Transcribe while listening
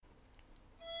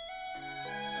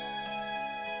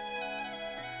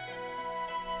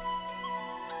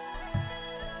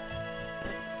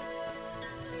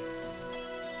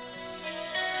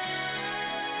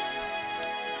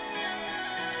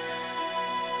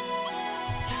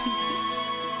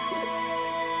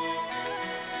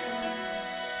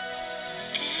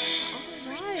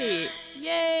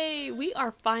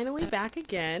are finally back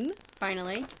again.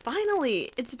 Finally.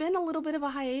 Finally! It's been a little bit of a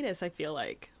hiatus, I feel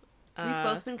like. We've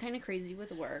both been kind of crazy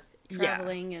with work,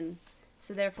 traveling, and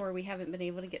so therefore we haven't been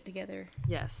able to get together.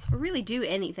 Yes. Or really do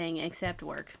anything except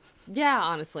work. Yeah,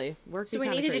 honestly. Work. So we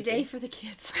needed a day for the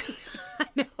kids. I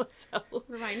know, so.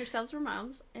 Remind ourselves we're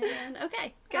moms. And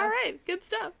okay, go. All right, good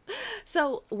stuff.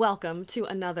 So, welcome to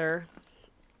another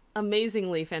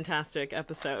amazingly fantastic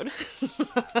episode.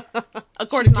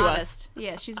 According to us.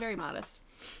 Yeah, she's very modest.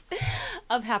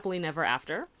 Of Happily Never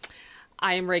After.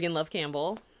 I am Reagan Love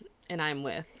Campbell, and I'm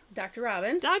with Dr.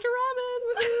 Robin. Dr.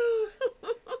 Robin.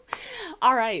 Woohoo!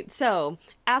 All right, so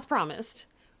as promised,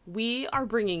 we are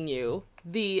bringing you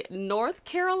the North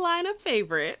Carolina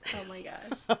favorite. Oh my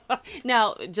gosh.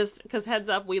 Now, just because heads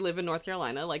up, we live in North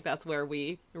Carolina, like that's where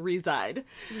we reside.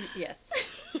 Yes.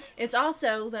 It's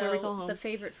also where we call home. the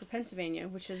favorite for Pennsylvania,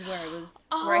 which is where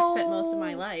where I spent most of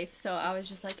my life. So I was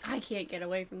just like, I can't get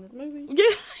away from this movie.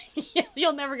 Yeah,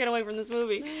 you'll never get away from this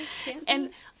movie. No, can't. And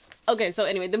okay, so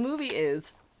anyway, the movie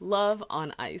is Love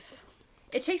on Ice.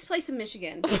 It takes place in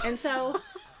Michigan, and so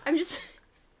I'm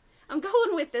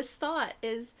going with this thought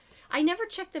is I never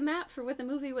checked the map for what the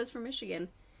movie was for Michigan.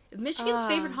 If Michigan's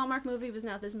favorite Hallmark movie was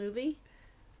not this movie,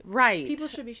 Right. people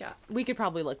should be shocked. We could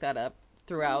probably look that up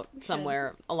throughout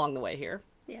somewhere along the way here.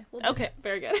 Yeah. Okay,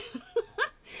 very good.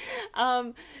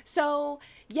 So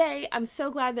yay, I'm so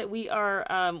glad that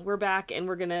we're back and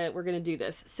we're gonna do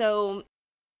this. So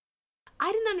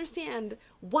I didn't understand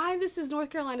why this is North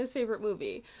Carolina's favorite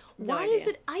movie. Why is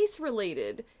it ice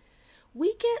related?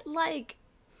 We get like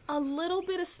a little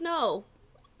bit of snow.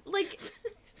 Like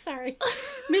Sorry.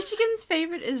 Michigan's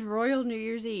favorite is Royal New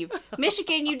Year's Eve.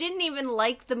 Michigan, you didn't even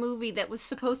like the movie that was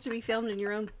supposed to be filmed in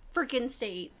your own freaking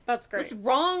state. That's great. What's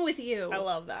wrong with you? I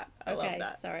love that. I love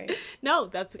that. Sorry. No,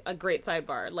 that's a great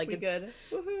sidebar. Like We it's good.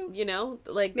 Woohoo. You know,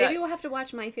 like Maybe that. we'll have to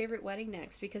watch My Favorite Wedding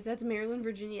next because that's Maryland,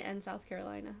 Virginia, and South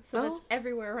Carolina. So that's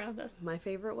everywhere around us. My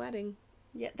favorite wedding.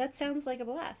 Yeah, that sounds like a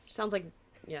blast. Sounds like,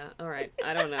 yeah, all right.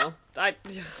 I don't know.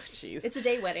 Jeez. It's a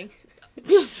day wedding.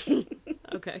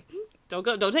 Okay.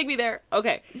 Don't take me there.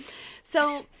 Okay.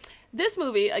 So, this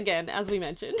movie, again, as we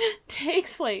mentioned,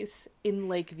 takes place in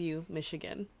Lakeview,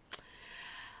 Michigan.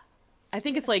 I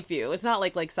think it's Lakeview. It's not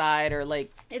like Lakeside or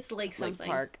It's Lake something.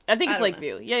 Park. I think it's don't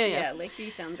Lakeview. know. Yeah. Yeah,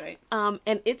 Lakeview sounds right.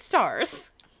 And it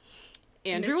stars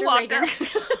Andrew Mr. Walker. Reagan.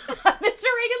 Mr.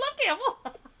 Reagan Love Campbell.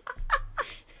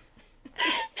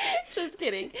 Just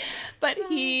kidding. But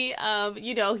he,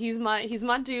 he's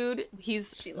my dude.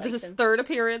 This is his third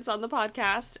appearance on the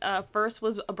podcast. First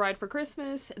was A Bride for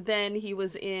Christmas. Then he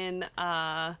was in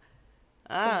The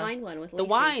wine one with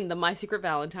Lacey. The My Secret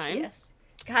Valentine. Yes.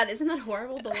 God, isn't that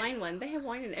horrible? The wine one. They have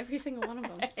wine in every single one of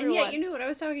them. And yet, you knew what I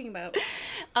was talking about.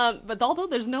 But although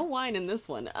there's no wine in this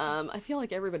one, I feel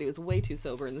like everybody was way too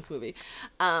sober in this movie.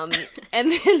 And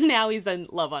then now he's in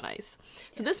Love on Ice.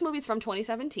 So this movie's from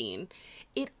 2017.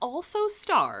 It also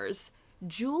stars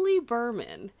Julie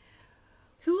Berman.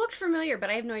 Who looked familiar, but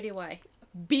I have no idea why.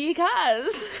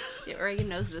 Because Reagan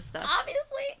knows this stuff.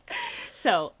 Obviously.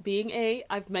 So,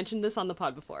 I've mentioned this on the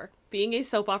pod before, being a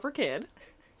soap opera kid,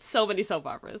 so many soap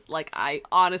operas. Like, I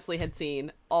honestly had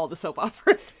seen all the soap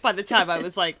operas by the time I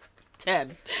was like 10.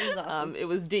 It was awesome. It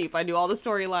was deep. I knew all the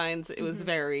storylines. It was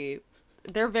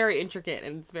they're very intricate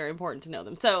and it's very important to know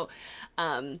them. So,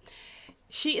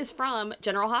 she is from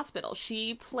General Hospital.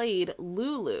 She played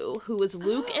Lulu, who was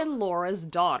Luke and Laura's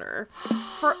daughter,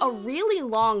 for a really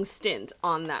long stint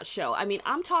on that show. I mean,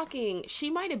 I'm talking, she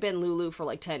might have been Lulu for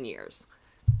like 10 years.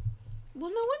 Well,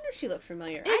 no wonder she looked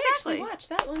familiar. Exactly. I actually watched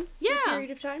that one for a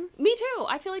period of time. Me too.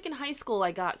 I feel like in high school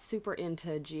I got super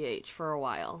into GH for a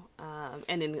while,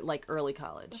 and in like early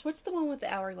college. What's the one with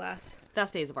the hourglass?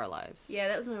 That's Days of Our Lives. Yeah,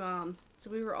 that was my mom's.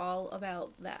 So we were all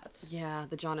about that. Yeah,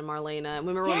 the John and Marlena.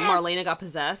 Remember when Marlena got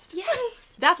possessed?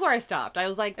 Yes! That's where I stopped. I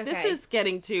was like, this is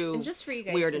getting too and just for you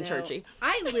guys weird to and know, churchy.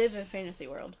 I live in fantasy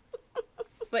world.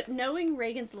 But knowing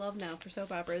Reagan's love now for soap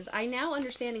operas, I now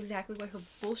understand exactly why her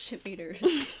bullshit meter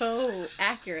is so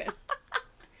accurate.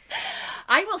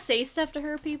 I will say stuff to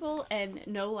her, people, and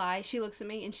no lie, she looks at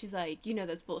me and she's like, you know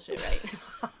that's bullshit, right?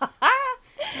 I'm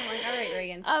like, all right,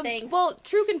 Reagan, thanks. Well,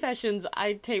 true confessions,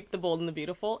 I tape The Bold and the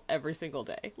Beautiful every single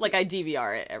day. Like, I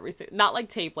DVR it not like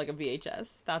tape like a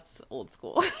VHS. That's old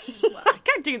school. Wow. I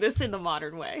can't do this in the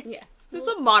modern way. Yeah. This is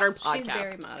a modern podcast. She's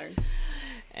very modern.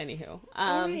 Anywho.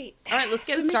 All right, let's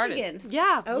get it started. Michigan.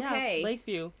 Yeah. Okay. Yeah,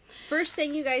 Lakeview. First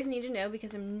thing you guys need to know,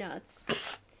 because I'm nuts,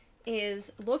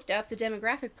 is looked up the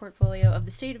demographic portfolio of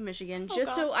the state of Michigan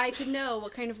just so I could know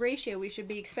what kind of ratio we should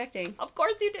be expecting. Of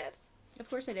course you did. Of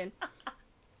course I did.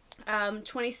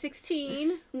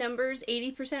 2016 numbers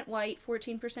 80% white,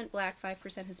 14% black,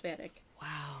 5% Hispanic. Wow.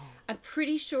 I'm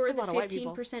pretty sure That's a the lot of white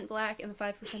people. 15% black and the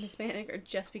 5% Hispanic are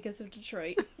just because of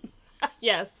Detroit.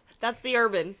 Yes, that's the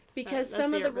urban. Because That's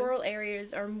some the of the urban. rural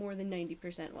areas are more than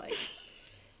 90% white.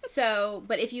 So,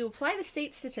 but if you apply the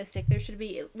state statistic, there should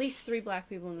be at least 3 black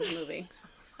people in this movie.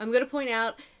 I'm going to point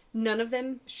out, none of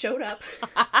them showed up.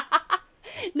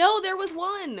 No, there was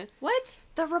one. What?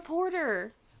 The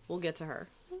reporter. We'll get to her.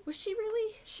 Was she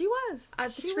really? She was. The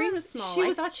She screen was small. She I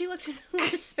was. thought she looked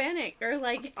Hispanic or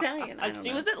like Italian. I don't She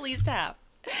know. was at least half.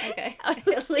 Okay.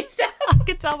 At least. I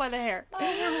could tell by the hair. All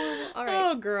right.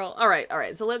 Oh, girl. All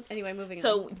right. So let's. Anyway, moving on.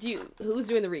 So, who's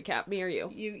doing the recap? Me or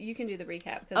you? You can do the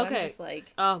recap because Okay. I'm just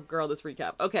like, Oh, girl, this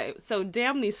recap. Okay, so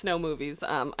damn these snow movies.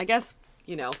 I guess,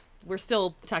 we're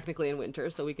still technically in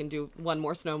winter, so we can do one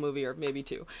more snow movie or maybe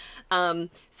 2.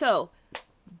 So,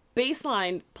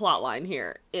 baseline plotline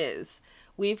here is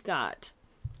we've got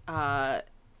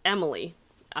Emily.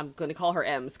 I'm going to call her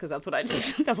Ems because that's what I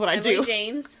do. Emily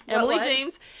James. Emily What?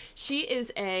 James. She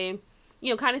is a,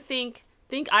 kind of think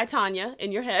I, Tanya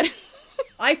in your head.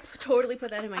 I totally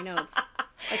put that in my notes.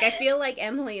 Like, I feel like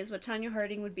Emily is what Tanya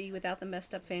Harding would be without the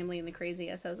messed up family and the crazy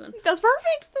ass husband. That's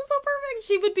perfect. That's so perfect.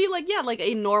 She would be like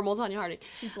a normal Tanya Harding.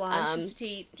 She's blonde, she's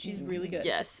petite, she's really good.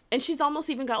 Yes. And she's almost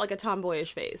even got like a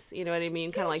tomboyish face. You know what I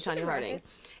mean? Kind of like she Tanya can rock Harding. it.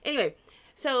 Anyway,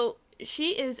 so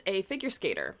she is a figure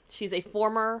skater. She's a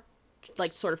former,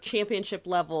 like, sort of championship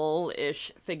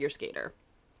level-ish figure skater.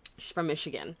 She's from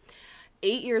Michigan.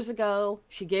 8 years ago,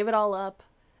 she gave it all up.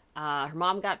 Her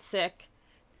mom got sick.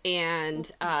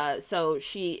 And so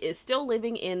she is still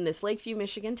living in this Lakeview,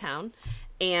 Michigan town.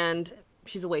 And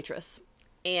she's a waitress.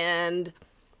 And...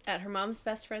 At her mom's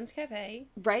best friend's cafe.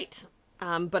 Right.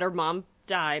 But her mom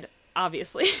died,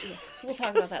 obviously. Yeah, we'll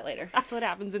talk about that later. That's what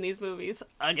happens in these movies.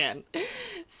 Again.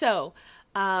 So,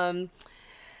 along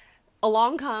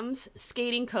comes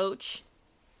skating coach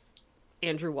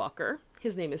Andrew Walker.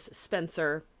 His name is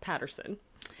Spencer Patterson.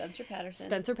 Spencer Patterson.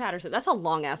 Spencer Patterson. That's a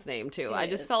long-ass name, too. I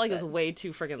just is, felt like it was but- way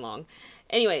too friggin' long.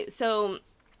 Anyway, so...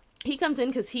 He comes in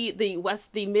because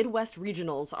the Midwest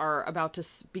regionals are about to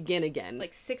begin again.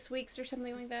 Like 6 weeks or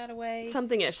something like that away.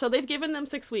 Something-ish. So they've given them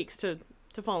 6 weeks to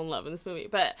fall in love in this movie.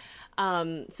 But,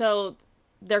 so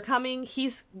they're coming.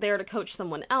 He's there to coach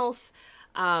someone else.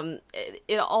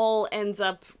 It all ends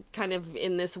up kind of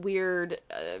in this weird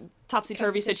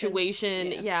topsy-turvy Competition.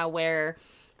 situation. Yeah. Yeah, where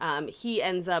he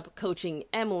ends up coaching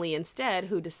Emily instead,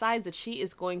 who decides that she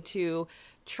is going to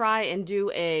try and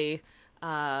do a...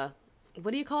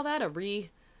 what do you call that? A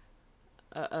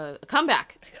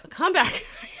comeback. A comeback.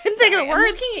 I can't think of the I'm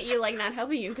words. looking at you like not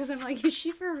helping you because I'm like, is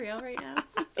she for real right now?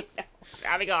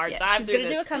 Having a hard Yeah, time she's doing gonna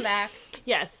do a this. comeback.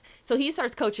 Yes. So he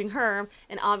starts coaching her,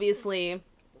 and obviously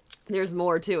there's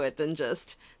more to it than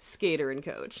just skater and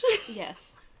coach.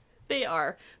 Yes. They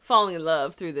are falling in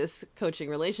love through this coaching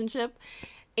relationship.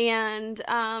 And,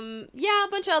 a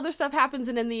bunch of other stuff happens,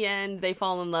 and in the end, they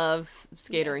fall in love,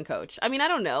 skater and coach. I mean, I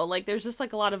don't know. Like, there's just,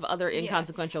 like, a lot of other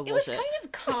inconsequential It was bullshit. kind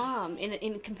of calm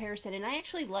in comparison, and I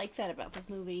actually like that about this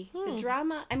movie. The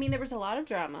drama, I mean, there was a lot of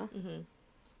drama,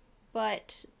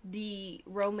 but the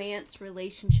romance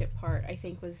relationship part, I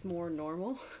think, was more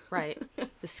normal. Right.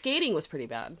 The skating was pretty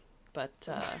bad, but,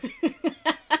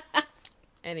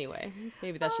 anyway,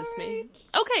 maybe that's just me.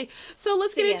 Okay, so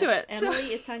let's get into it.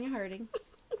 Emily is Tanya Harding.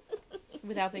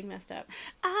 Without being messed up.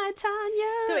 I,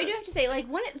 Tanya. So I do have to say, like,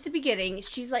 one at the beginning,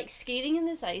 she's like skating in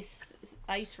this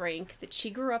ice rink that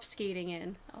she grew up skating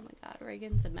in. Oh my god,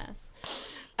 Reagan's a mess.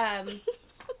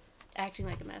 Acting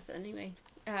like a mess anyway.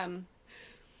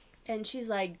 And she's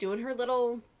like doing her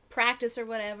little practice or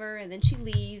whatever, and then she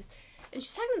leaves. And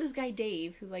she's talking to this guy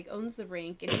Dave, who like owns the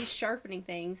rink, and he's sharpening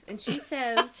things. And she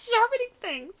says, Sharpening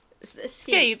things.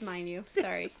 skates, mind you.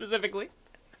 Sorry. Specifically.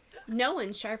 No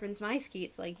one sharpens my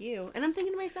skates like you. And I'm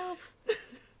thinking to myself,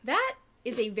 that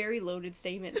is a very loaded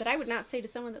statement that I would not say to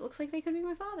someone that looks like they could be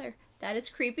my father. That is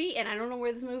creepy, and I don't know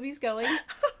where this movie's going.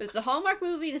 It's a Hallmark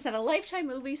movie, and it's not a Lifetime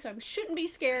movie, so I shouldn't be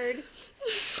scared.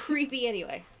 Creepy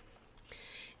anyway.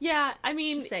 Yeah, I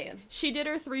mean, Just saying. she did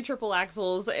her 3 triple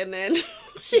axels, and then Is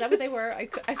that what they were? I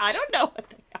don't know what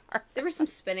they are. There was some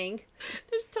spinning.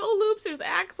 There's toe loops, there's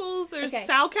axles, there's Okay.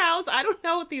 sow cows. I don't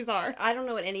know what these are. I don't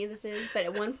know what any of this is, but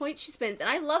at one point she spins, and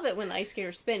I love it when the ice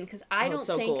skaters spin, because I Oh, don't it's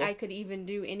so think cool. I could even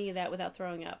do any of that without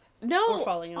throwing up. No. Or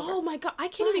falling over. Oh my god, I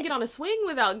can't even get on a swing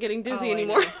without getting dizzy Oh, I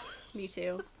anymore. know. Me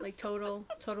too. Like, total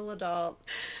adult.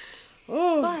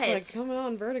 Oh, But- it's like, come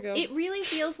on, vertigo. It really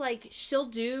feels like she'll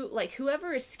do, like,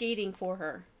 whoever is skating for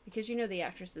her, because you know the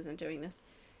actress isn't doing this.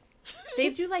 They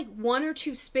do, like, 1 or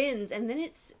 2 spins, and then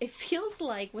it feels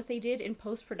like what they did in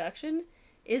post-production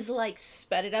is, like,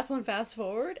 sped it up on fast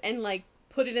forward and, like,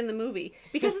 put it in the movie.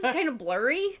 Because it's kind of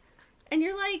blurry. And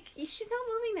you're like, she's not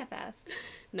moving that fast.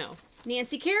 No.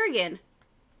 Nancy Kerrigan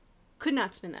could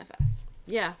not spin that fast.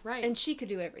 Yeah, right. And she could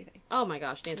do everything. Oh my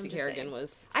gosh, Nancy I'm just Kerrigan saying.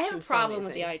 was... I have she a was so problem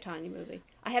with the amazing. I, Tonya movie.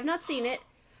 I have not seen it,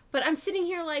 but I'm sitting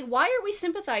here like, why are we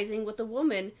sympathizing with a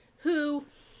woman who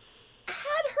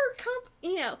had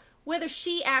her, whether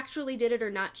she actually did it or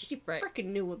not, she Right. freaking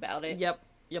knew about it. Yep.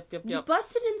 You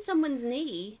busted in someone's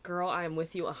knee. Girl, I am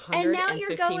with you 115%. And now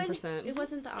you're going. It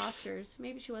wasn't the Oscars.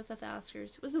 Maybe she was at the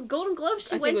Oscars. It was the Golden Globes.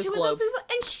 She went to with Globes. people,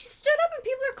 and she stood up, and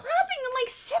people are clapping. I'm like,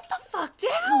 sit the fuck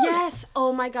down. Yes.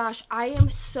 Oh my gosh. I am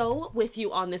so with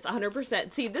you on this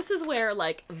 100%. See, this is where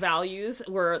like values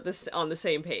were on the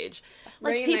same page.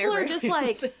 Like Ray and I people are are just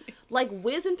really like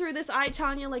whizzing through this I,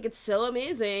 Tonya, like it's so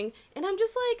amazing. And I'm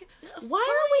just like, why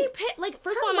are we like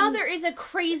first Her of all, mother is a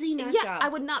crazy nut yeah, job. I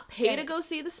would not pay Get to it. go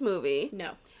see this movie.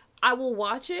 No. I will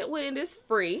watch it when it is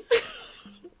free.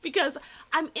 Because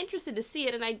I'm interested to see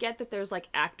it, and I get that there's like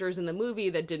actors in the movie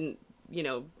that didn't,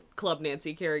 club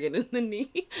Nancy Kerrigan in the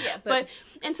knee. Yeah, but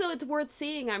and so it's worth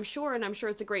seeing, I'm sure, and I'm sure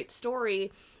it's a great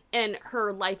story, and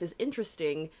her life is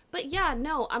interesting. But yeah,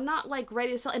 no, I'm not like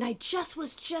ready to sell. And I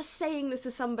was just saying this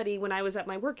to somebody when I was at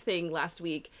my work thing last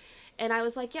week, and I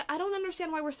was like, yeah, I don't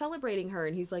understand why we're celebrating her.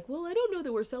 And he's like, well, I don't know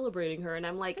that we're celebrating her. And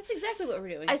I'm like, That's exactly what we're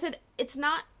doing. I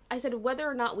said, whether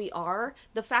or not we are,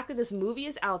 the fact that this movie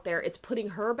is out there, it's putting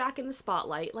her back in the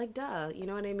spotlight. Like, duh, you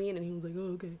know what I mean? And he was like,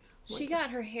 oh, okay. She got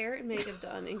her hair and makeup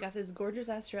done and got this gorgeous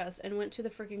ass dress and went to the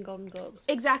freaking Golden Globes.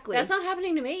 Exactly. That's not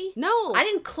happening to me. No. I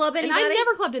didn't club And anybody. I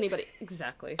never clubbed anybody.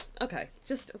 Exactly. Okay.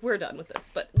 Just, we're done with this.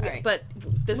 But, right. but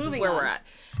this Moving is where on. we're at.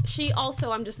 She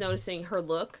also, I'm just noticing her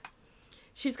look.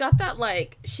 She's got that,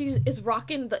 like, she is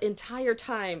rocking the entire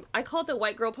time. I call it the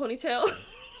white girl ponytail.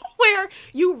 Where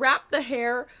you wrap the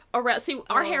hair around. See,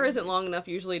 our hair isn't long enough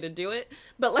usually to do it,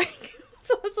 but like,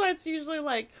 so that's why it's usually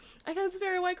like, I got this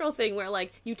very white girl thing where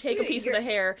like you take a piece of the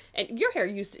hair, and your hair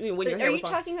used to, when your hair Are was you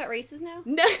long. talking about races now?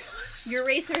 No. Your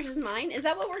race versus mine? Is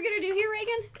that what we're gonna do here,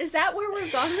 Reagan? Is that where we're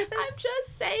going with this? I'm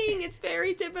just saying it's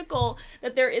very typical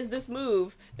that there is this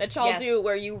move that y'all do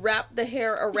where you wrap the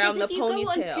hair around because the if you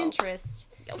ponytail. go on Pinterest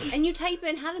and you type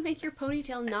in how to make your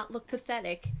ponytail not look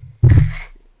pathetic,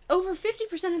 over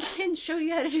 50% of the pins show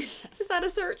you how to do that. Is that a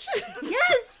search?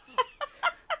 Yes!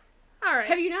 All right.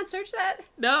 Have you not searched that?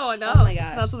 No, no. Oh my gosh.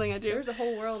 It's not something I do. There's a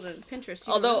whole world of Pinterest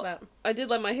you don't know Although about. I did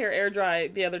let my hair air dry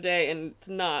the other day, and it's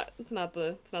not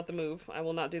the move. I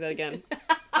will not do that again.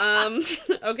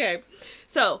 Okay,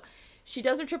 so she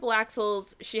does her triple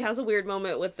axels. She has a weird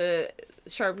moment with the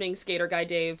sharpening skater guy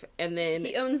Dave, and then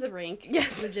He owns the rink,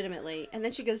 Yes. legitimately. And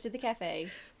then she goes to the cafe,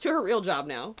 to her real job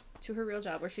now. to her real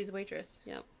job where she's a waitress.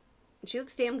 Yep. She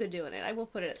looks damn good doing it. I will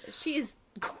put it. She is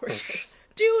gorgeous.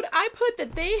 Dude, I put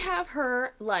that they have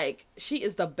her like she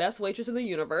is the best waitress in the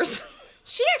universe.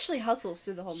 She actually hustles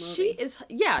through the whole movie. She is,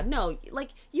 yeah, no, like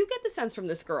you get the sense from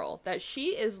this girl that she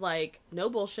is like no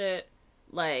bullshit.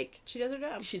 Like She does her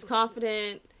job. she's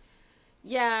confident.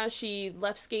 Yeah, she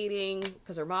left skating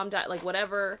because her mom died, like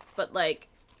whatever. But like,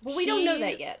 But we don't know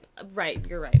that yet. Right,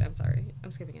 you're right. I'm sorry.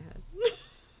 I'm skipping ahead.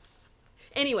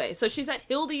 Anyway, so she's at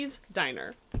Hildy's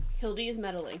diner. Hildy is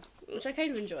meddling, which I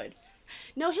kind of enjoyed.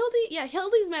 No,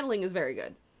 Hildy's meddling is very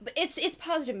good. But it's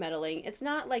positive meddling. It's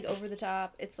not like over the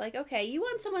top. It's like, okay, you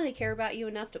want someone to care about you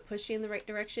enough to push you in the right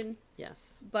direction,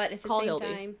 Yes. but at the Call same Hildy.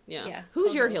 time, Yeah. Who's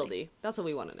call your Hildy? That's what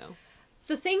we want to know.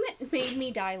 The thing that made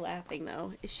me die laughing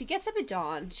though is she gets up at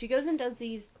dawn. She goes and does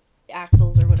these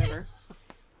axles or whatever.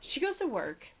 She goes to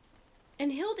work,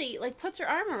 and Hildy like puts her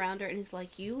arm around her and is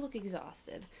like, "You look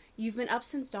exhausted. You've been up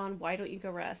since dawn. Why don't you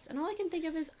go rest?" And all I can think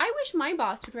of is, I wish my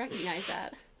boss would recognize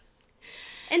that.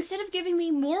 Instead of giving me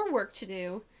more work to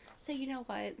do, say, you know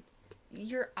what?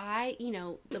 Your eye,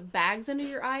 the bags under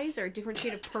your eyes are a different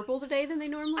shade of purple today than they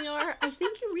normally are. I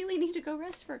think you really need to go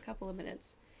rest for a couple of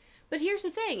minutes. But here's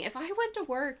the thing. If I went to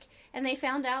work and they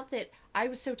found out that I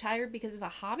was so tired because of a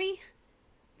hobby,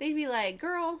 they'd be like,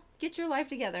 girl, get your life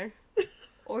together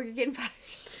or you're getting fired.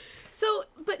 So,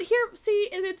 but here, see,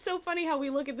 and it's so funny how we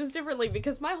look at this differently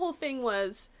because my whole thing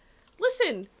was,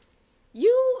 listen,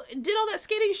 you did all that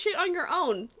skating shit on your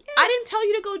own. Yes. I didn't tell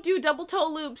you to go do double toe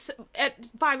loops at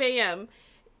 5 a.m.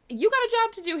 You got a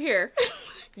job to do here.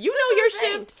 You know your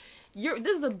shift.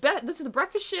 This is the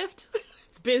breakfast shift.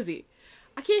 It's busy.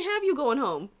 I can't have you going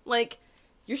home. Like,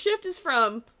 your shift is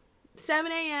from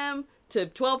 7 a.m. to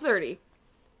 12:30.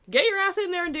 Get your ass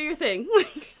in there and do your thing.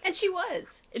 And she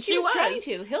was. She was was. trying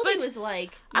to. Hildy But was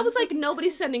like... I was like,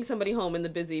 nobody's sending somebody home in the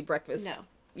busy breakfast. No.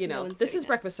 You No know, one's this doing is that.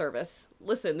 breakfast service.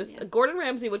 Listen, Yeah. Gordon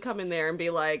Ramsay would come in there and be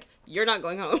like, "You're not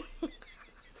going home."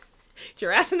 Get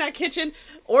your ass in that kitchen.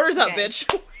 Orders up, Okay.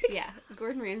 bitch. Yeah,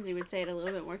 Gordon Ramsay would say it a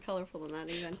little bit more colorful than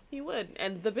that even. He would.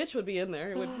 And the bitch would be in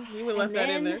there. He would left that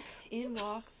in there. In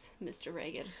walks Mr.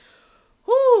 Reagan.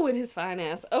 Whoo, in his fine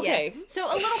ass. Okay. Yes.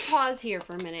 So a little pause here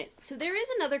for a minute. So there is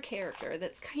another character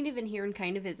that's kind of in here and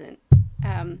kind of isn't.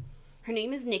 Her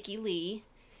name is Nikki Lee.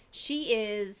 She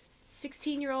is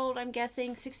 16-year-old, I'm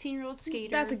guessing, 16-year-old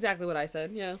skater. That's exactly what I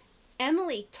said, yeah.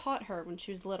 Emily taught her when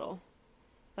she was little.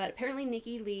 But apparently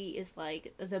Nikki Lee is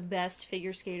like the best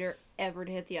figure skater ever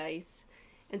to hit the ice.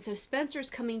 And so Spencer's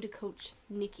coming to coach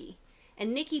Nikki.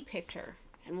 And Nikki picked her.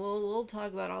 And we'll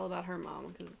talk all about her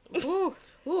mom because Ooh,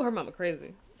 her mama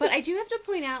crazy. But I do have to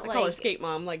point out, I call her skate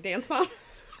mom, like dance mom.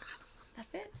 That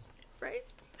fits. Right?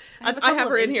 I have a I have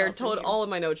couple her of in here, insults in told here. all of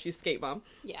my notes she's skate mom.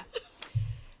 Yeah.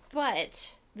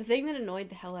 But the thing that annoyed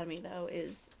the hell out of me, though,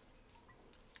 is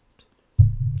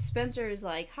Spencer is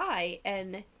like, hi,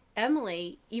 and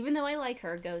Emily, even though I like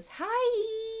her, goes, hi.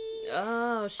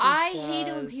 Oh, I hate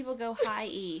it when people go,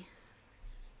 hi-e.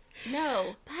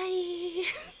 No. Bye.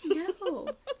 No.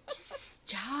 Just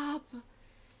stop.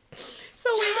 So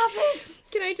Stop it.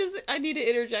 Can I need to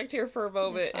interject here for a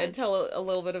moment That's fine. and tell a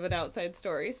little bit of an outside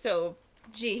story. So,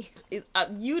 Gee.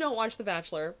 you don't watch The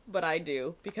Bachelor, but I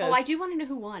do, because... Oh, I do want to know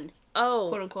who won, Oh.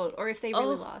 quote unquote, or if they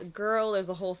really lost. Girl, there's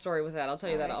a whole story with that. I'll tell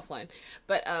you that Alright. offline.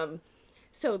 But,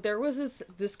 so there was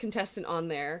this contestant on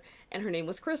there, and her name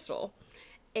was Crystal.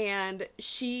 And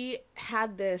she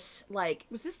had this, like...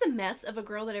 Was this the mess of a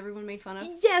girl that everyone made fun of?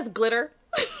 Yes, glitter.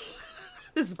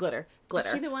 This is glitter. Was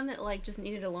she the one that, like, just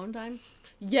needed alone time?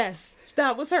 Yes,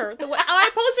 that was her. The one, I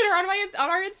posted her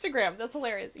on our Instagram. That's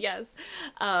hilarious. Yes,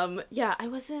 yeah. I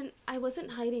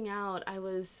wasn't hiding out. I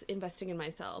was investing in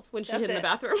myself when she That's hid in the it.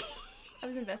 bathroom. I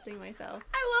was investing in myself.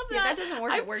 I love Yeah, that. that doesn't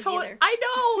work at work either. I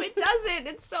know it doesn't.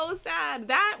 It's so sad.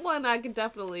 That one I could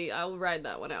definitely. I'll ride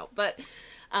that one out. But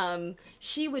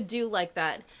she would do like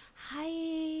that.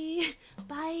 Hi,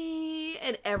 bye,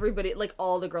 and everybody, like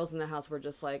all the girls in the house were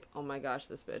just like, oh my gosh,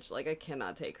 this bitch, like I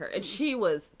cannot take her. And she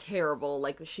was terrible.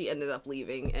 Like she ended up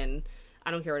leaving, and I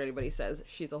don't care what anybody says,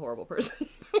 she's a horrible person.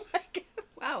 Like,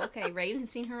 Wow, okay, Rain has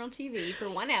seen her on TV for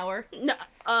 1 hour, no,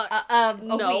 a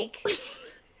no. week,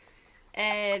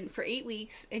 and for 8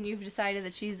 weeks, and you've decided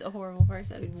that she's a horrible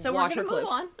person. So Watch we're her gonna move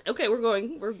clips. on. Okay,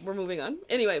 we're moving on.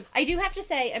 Anyway, I do have to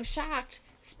say, I'm shocked.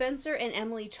 Spencer and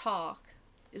Emily talk.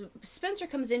 Spencer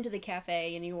comes into the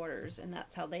cafe and he orders, and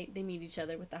that's how they meet each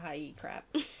other with the high-E crap.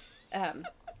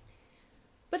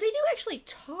 But they do actually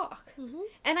talk. Mm-hmm.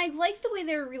 And I like the way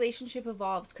their relationship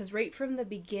evolves, because right from the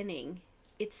beginning,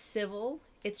 it's civil,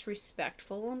 it's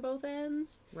respectful on both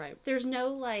ends. right, There's no,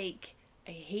 like,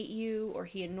 I hate you, or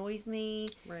he annoys me,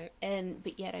 right.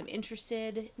 but yet I'm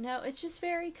interested. No, it's just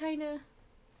very kind of...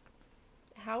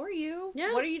 How are you?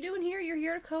 Yeah. What are you doing here? You're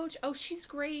here to coach. Oh, she's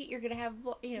great. You're gonna have,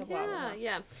 blah, blah, blah.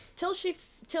 Yeah.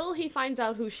 Till he finds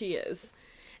out who she is,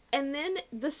 and then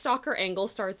the stalker angle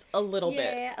starts a little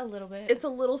bit. Yeah, a little bit. It's a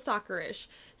little stalkerish.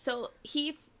 So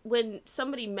when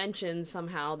somebody mentions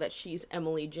somehow that she's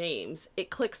Emily James,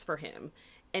 it clicks for him,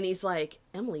 and he's like,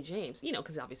 Emily James,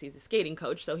 because obviously he's a skating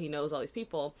coach, so he knows all these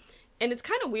people, and it's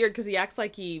kind of weird because he acts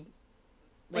like he.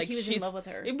 Like he was in love with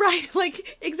her. Right,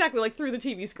 like, exactly, like through the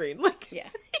TV screen. Like, Yeah.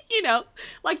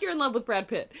 Like you're in love with Brad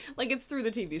Pitt. Like, it's through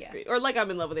the TV screen. Or like I'm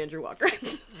in love with Andrew Walker.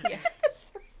 Yeah.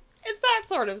 It's that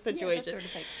sort of Yeah, situation. that sort of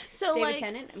thing. So, David like...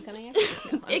 Tennant, I'm coming after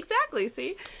you. No, Exactly,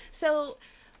 see? So...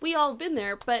 We all been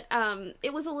there, but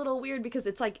it was a little weird because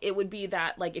it's like it would be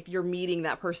that like if you're meeting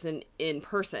that person in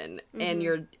person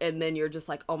and then you're just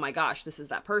like, oh my gosh, this is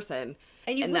that person,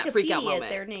 And you that freak out Wikipedia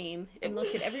moment. their name and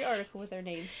looked at every article with their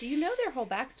name, so you know their whole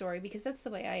backstory, because that's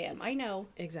the way I am. I know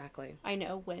Exactly.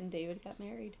 when David got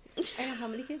married. I know how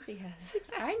many kids he has.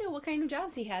 I know what kind of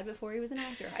jobs he had before he was an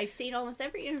actor. I've seen almost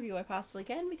every interview I possibly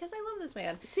can because I love this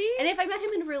man. See? And if I met him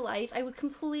in real life, I would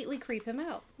completely creep him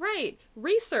out. Right.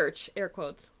 Research, air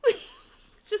quotes.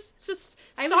 It's just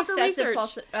I have an stalker obsessive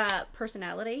research.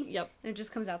 personality. Yep. And it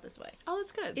just comes out this way. Oh,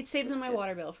 that's good. It saves on That's my good.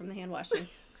 water bill from the hand washing.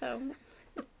 So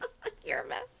You're a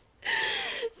mess.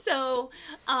 So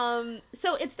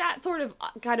it's that sort of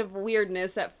kind of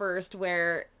weirdness at first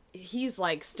where he's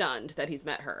like stunned that he's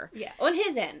met her. yeah, on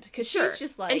his end, because she's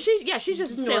just like, and she's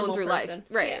just sailing normal through person. life,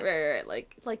 right, Yeah. right,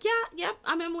 like yeah,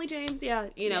 I'm Emily James, yeah,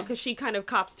 Yeah. because she kind of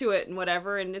cops to it and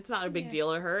whatever, and it's not a big Yeah.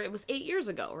 deal to her. It was 8 years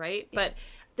ago, right? But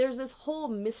there's this whole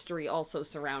mystery also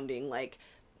surrounding like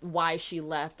why she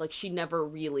left. Like she never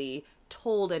really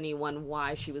told anyone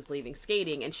why she was leaving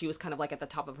skating, and she was kind of like at the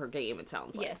top of her game. It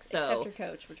sounds like yes, so. except her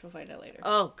coach, which we'll find out later.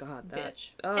 Oh God, that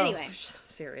Bitch. Oh, Anyway.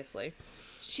 seriously.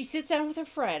 She sits down with her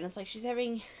friend. It's like she's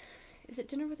having, is it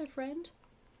dinner with her friend?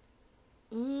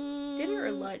 Dinner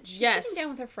or lunch. She's Yes. sitting down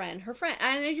with her friend. Her friend,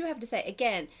 and I do have to say,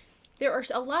 again, there are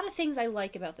a lot of things I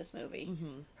like about this movie.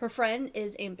 Her friend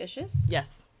is ambitious.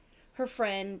 Yes. Her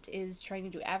friend is trying to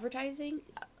do advertising.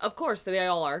 Of course, they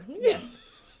all are. Yes.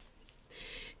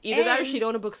 Either that or And- she'd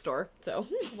own a bookstore, so.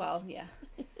 Well, yeah.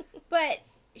 But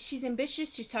she's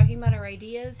ambitious, she's talking about her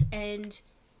ideas, and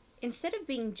instead of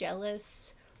being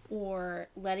jealous or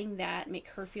letting that make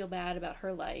her feel bad about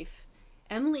her life,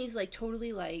 Emily's like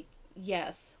totally like,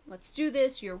 yes, let's do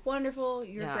this, you're wonderful,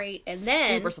 you're Yeah. great. And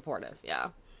then Super supportive, yeah.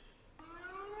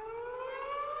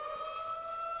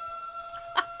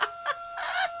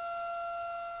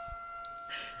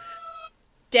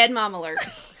 dead mom alert.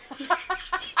 Is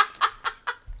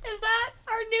that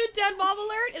our new dead mom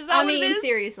alert? Is that I what it mean, is?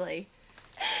 seriously.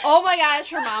 Oh my gosh,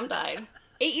 her mom died.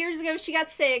 8 years ago, she got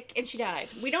sick and she died.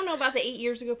 We don't know about the 8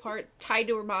 years ago part tied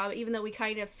to her mom, even though we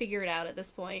kind of figure it out at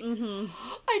this point.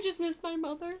 I just miss my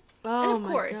mother. Oh, And of my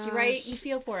course, you're right. gosh. You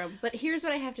feel for him. But here's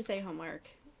what I have to say, Hallmark.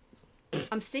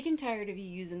 I'm sick and tired of you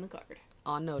using the card.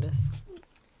 On notice.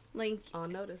 Like, On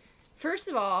notice. first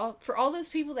of all, for all those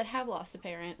people that have lost a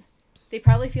parent, they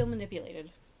probably feel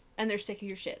manipulated. And they're sick of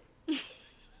your shit.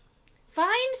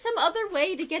 Find some other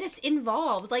way to get us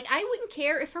involved. Like, I wouldn't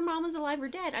care if her mom was alive or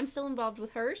dead. I'm still involved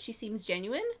with her. She seems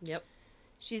genuine. Yep.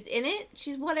 She's in it.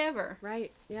 She's whatever.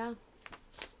 Right, yeah.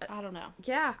 I don't know.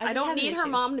 Yeah, I I just don't have an need her issue.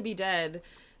 mom to be dead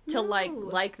to No.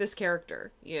 like this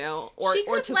character, you know, or She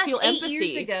could to have feel left 8 empathy.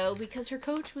 years ago because her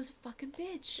coach was a fucking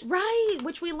bitch. Right,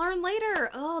 which we learn later.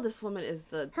 Oh, this woman is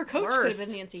the Her coach worst. could have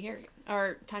been Nancy Harry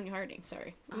or Tanya Harding.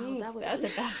 Sorry. Oh, that would That's be-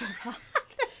 a bad one.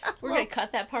 We're gonna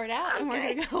cut that part out, and we're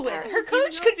Okay. gonna go with Alright, her keep it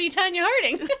coach going. could be Tanya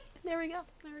Harding. There we go.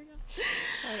 There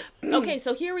we go. Okay,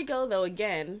 so here we go though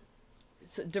again,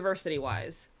 diversity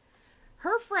wise.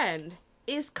 Her friend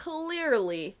is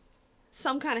clearly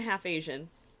some kind of half Asian.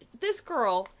 This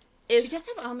girl is She does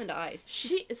have almond eyes. she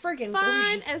She's is friggin' fine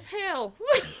gorgeous. as hell.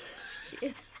 She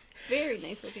is very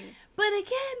nice looking. But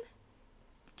again,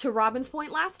 to Robin's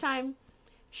point last time,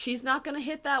 she's not going to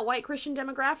hit that white Christian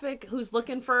demographic who's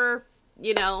looking for,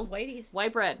 you know, Whitey's.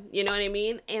 white bread. You know what I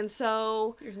mean? And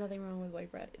so, There's nothing wrong with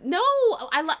white bread. no,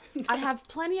 I have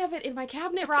plenty of it in my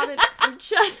cabinet, Robin. I'm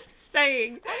just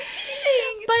saying.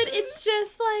 But it's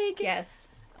just like, Yes.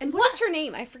 And what's her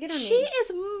name? I forget her she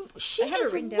name. she I have it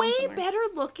is written down way somewhere. better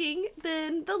looking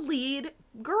than the lead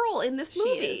girl in this She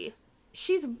movie. is.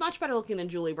 She's much better looking than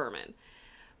Julie Berman.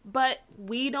 But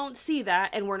we don't see that,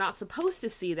 and we're not supposed to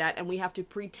see that, and we have to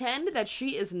pretend that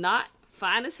she is not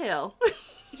fine as hell.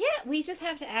 Yeah, we just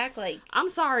have to act like I'm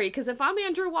sorry, because if I'm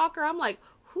Andrew Walker, I'm like,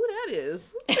 who that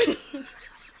is?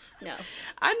 no.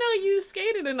 I know you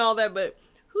skated and all that, but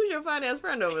who's your fine ass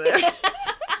friend over there?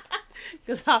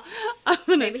 Because I'm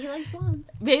gonna Maybe he likes blondes.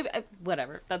 maybe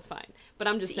whatever, that's fine. But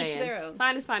I'm just To each saying, their own.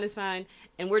 fine is fine is fine,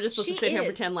 and we're just supposed She to sit here and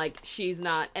is. pretend like she's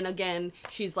not. And again,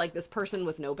 she's like this person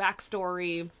with no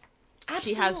backstory.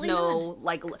 Absolutely She has no none.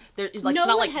 like there's like No it's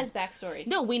not one like has backstory.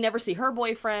 no, we never see her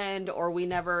boyfriend, or we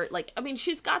never like. I mean,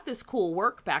 she's got this cool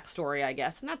work backstory, I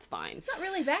guess, and that's fine. It's not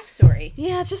really backstory.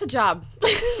 Yeah, it's just a job.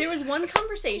 There was one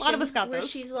conversation A lot of us got where those.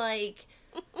 she's like,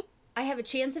 I have a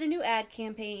chance at a new ad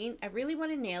campaign. I really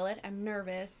want to nail it. I'm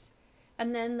nervous.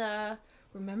 And then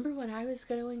remember when I was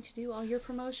going to do all your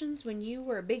promotions when you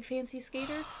were a big fancy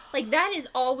skater? Like, that is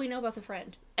all we know about the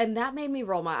friend. And that made me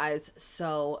roll my eyes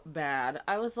so bad.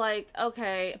 I was like,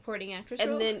 okay. Supporting actress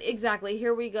And role. then, exactly,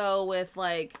 here we go with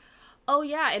like, oh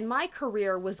yeah, and my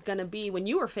career was gonna be, when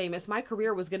you were famous, my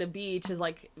career was gonna be to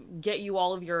like get you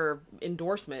all of your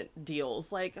endorsement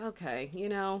deals. Like, okay, you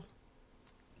know,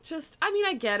 just, I mean,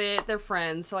 I get it. They're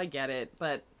friends, so I get it.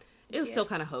 But it was Yeah. still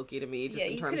kind of hokey to me, just yeah,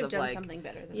 in you terms could have of done like, something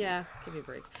better than yeah, give me a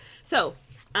break. So,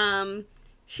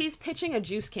 she's pitching a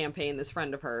juice campaign, this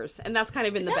friend of hers, and that's kind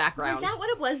of in the background. Was that what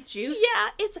it was, Juice?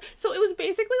 Yeah, so it was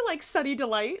basically like Sunny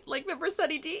Delight, like remember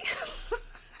Sunny D?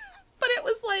 But it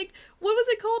was like, what was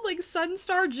it called? Like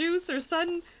Sunstar Juice or I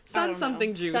Sun don't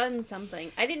something know. juice. Sun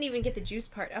something. I didn't even get the juice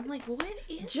part. I'm like, what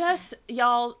is Just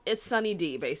y'all, it's Sunny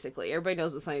D basically. Everybody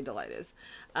knows what Sunny Delight is.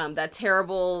 That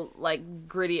terrible like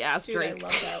gritty ass Dude, drink. I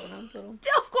love that when I was little.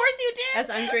 Of course you did. As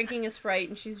I'm drinking a Sprite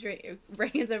and she's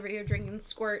Reagan's over here drinking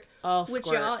Squirt, Oh, which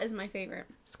Squirt. y'all is my favorite.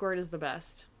 Squirt is the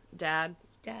best. Dad.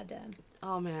 Dad.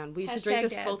 Oh man, we used to Hashtag drink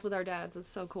this dads. both with our dads. It's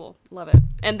so cool. Love it.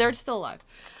 And they're still alive.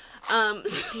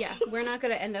 Yeah, we're not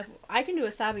gonna end up. I can do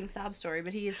a sobbing sob story,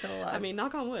 but he is still alive. I mean,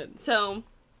 knock on wood. So,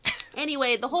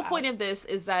 anyway, the whole Wow. point of this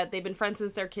is that they've been friends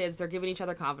since they're kids. They're giving each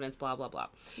other confidence, blah, blah, blah.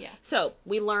 yeah. So,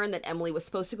 we learn that Emily was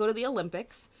supposed to go to the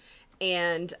Olympics,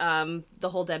 and the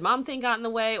whole dead mom thing got in the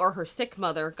way, or her sick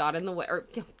mother got in the way. Or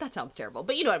that sounds terrible,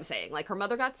 but you know what I'm saying. Like, her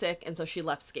mother got sick, and so she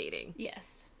left skating.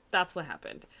 Yes. That's what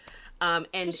happened. And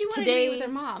she wanted today, to be with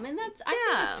her mom, and I think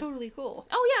that's totally cool.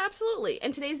 Oh yeah, absolutely.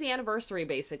 And today's the anniversary,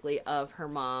 basically, of her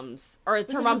mom's, or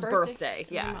it's her mom's birthday.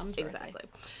 Yeah, her mom's exactly.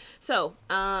 birthday. So,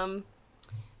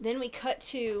 then we cut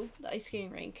to the ice skating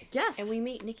rink. Yes, and we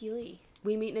meet Nikki Lee.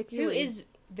 We meet Nikki Lee, who Lee. is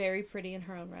very pretty in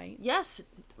her own right. Yes,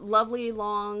 lovely,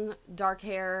 long, dark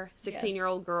hair,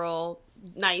 16-year-old girl.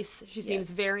 Nice. She seems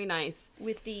very nice.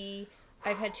 With the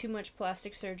I've had too much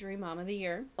plastic surgery mom of the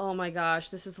year. Oh my gosh,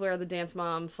 this is where the dance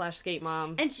mom / skate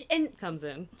mom comes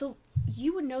in.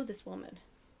 You would know this woman.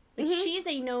 Like, she is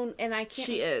a known, and I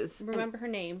can't remember her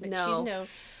name, but she's known.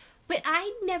 But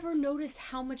I never noticed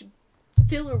how much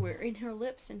filler were in her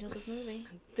lips until this movie.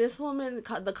 This woman,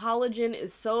 the collagen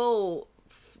is so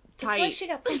tight. It's like she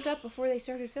got pumped up before they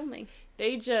started filming.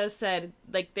 They just said,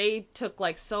 like, they took,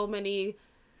 like, so many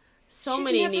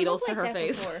needles to her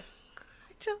face.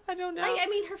 I don't know. Like, I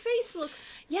mean, her face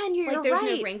looks... Yeah, and you're like there's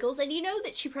right. no wrinkles, and you know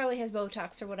that she probably has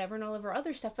Botox or whatever and all of her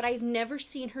other stuff, but I've never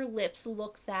seen her lips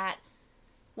look that...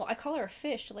 Well, I call her a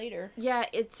fish later. Yeah,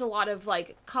 it's a lot of,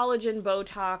 like, collagen,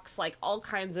 Botox, like, all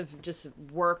kinds of just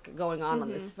work going on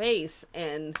this face,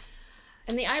 and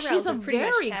the eyebrows are pretty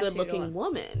much tattooed on. She's a very good-looking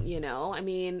woman, you know? I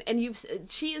mean, and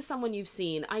she is someone you've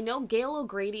seen. I know Gail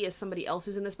O'Grady is somebody else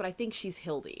who's in this, but I think she's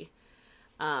Hildy.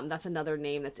 That's another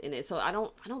name that's in it. So I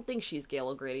don't think she's Gail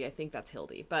O'Grady. I think that's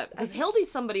Hildy. But because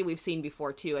Hildy's somebody we've seen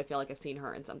before too. I feel like I've seen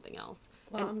her in something else.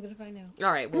 Well, I'm gonna find out.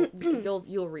 All right. Well,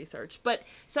 you'll research. But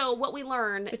so what we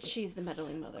learn. But she's the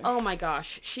meddling mother. Oh my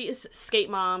gosh, she is skate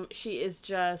mom. She is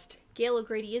just. Gail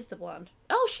O'Grady is the blonde.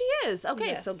 Oh, she is. Okay,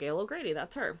 yes. So Gail O'Grady,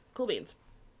 that's her. Cool beans.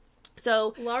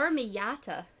 So Laura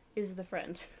Miyata is the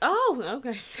friend. Oh,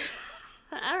 okay.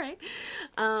 All right.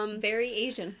 Very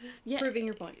Asian. Yeah, proving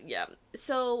your point. Yeah.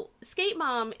 So, Skate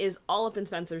Mom is all up in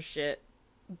Spencer's shit.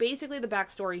 Basically, the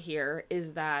backstory here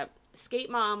is that Skate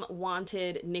Mom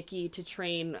wanted Nikki to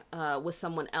train with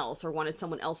someone else, or wanted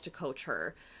someone else to coach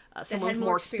her. Someone with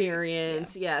more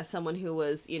experience. Yeah, someone who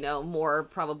was, more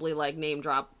probably like name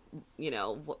drop,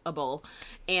 a bull.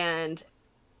 And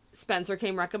Spencer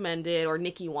came recommended, or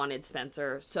Nikki wanted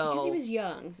Spencer, so because he was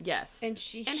young. Yes, and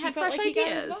she had felt fresh like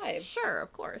ideas. He got his vibe. Sure,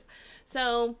 of course.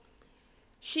 So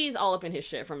she's all up in his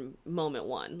shit from moment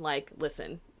one. Like,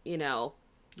 listen, you're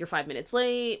 5 minutes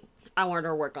late. I want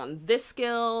her to work on this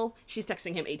skill. She's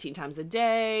texting him 18 times a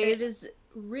day. It is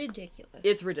ridiculous.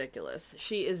 It's ridiculous.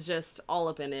 She is just all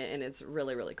up in it, and it's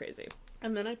really, really crazy.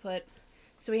 And then I put.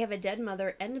 So we have a dead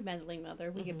mother and a meddling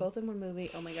mother. We get both in one movie.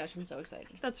 Oh my gosh, I'm so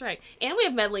excited. That's right. And we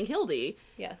have meddling Hildy.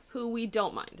 Yes. Who we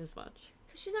don't mind as much.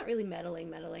 Because she's not really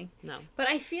meddling. No. But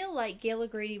I feel like Gail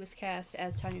O'Grady was cast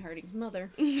as Tonya Harding's mother.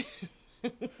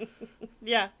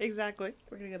 Yeah, exactly.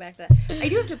 We're going to go back to that. I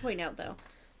do have to point out, though,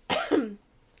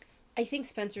 I think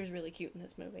Spencer's really cute in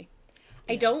this movie.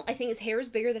 Yeah. I think his hair is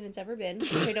bigger than it's ever been,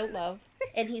 which I don't love.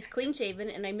 And he's clean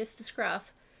shaven, and I miss the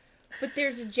scruff. But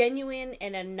there's a genuine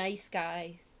and a nice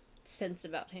guy sense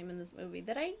about him in this movie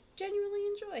that I genuinely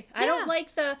enjoy. Yeah. I don't like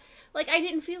I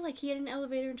didn't feel like he had an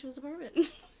elevator into his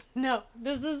apartment. No,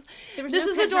 this is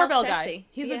no a doorbell sexy.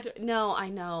 Guy. No, I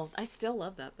know. I still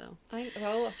love that though.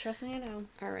 Trust me, I know.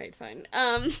 All right, fine.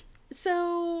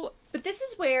 So, but this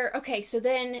is where so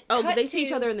then but they see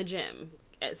each other in the gym.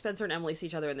 Spencer and Emily see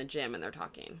each other in the gym and they're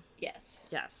talking. Yes.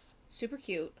 Super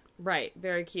cute. Right,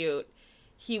 very cute.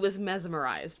 He was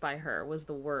mesmerized by her, was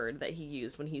the word that he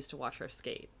used when he used to watch her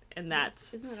skate. And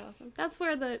isn't that awesome? That's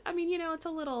where it's a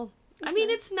little,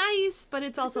 it's nice, but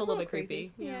it's also a little bit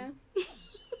creepy. Yeah.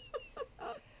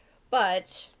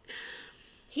 But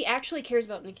he actually cares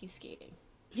about Nikki's skating.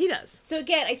 He does. So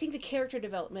again, I think the character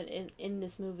development in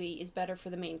this movie is better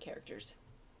for the main characters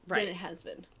than it has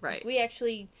been. Right. We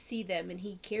actually see them, and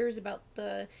he cares about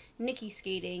the Nikki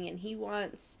skating, and he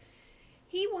wants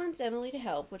Emily to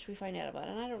help, which we find out about,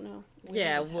 and I don't know.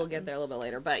 Yeah, we'll get there a little bit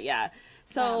later, but yeah.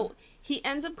 So he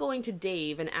ends up going to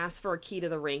Dave and asks for a key to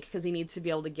the rink because he needs to be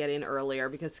able to get in earlier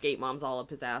because Skate Mom's all up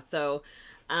his ass. So,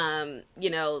 I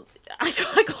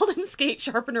called him Skate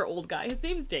Sharpener Old Guy. His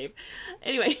name's Dave.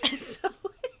 Anyway,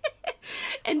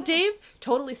 and Dave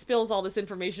totally spills all this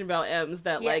information about Ems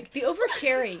that, the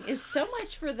oversharing is so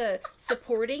much for the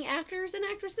supporting actors and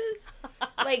actresses.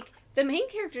 The main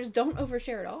characters don't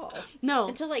overshare at all. No.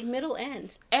 Until, middle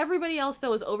end. Everybody else,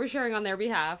 though, is oversharing on their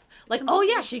behalf.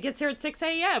 She gets here at 6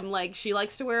 a.m. She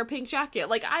likes to wear a pink jacket.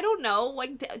 I don't know.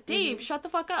 Dave, shut the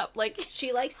fuck up.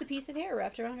 She likes the piece of hair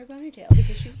wrapped around her ponytail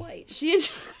because she's white.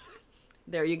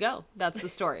 There you go. That's the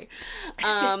story.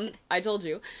 I told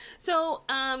you. So,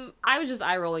 I was just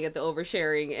eye-rolling at the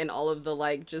oversharing and all of the,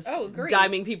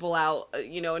 diming people out,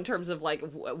 in terms of,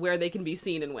 where they can be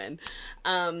seen and when.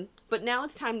 But now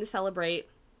it's time to celebrate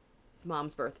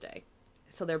mom's birthday.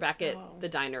 So they're back at Oh. the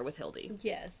diner with Hildy.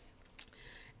 Yes.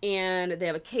 And they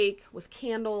have a cake with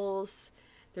candles.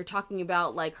 They're talking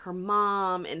about like her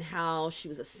mom and how she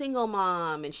was a single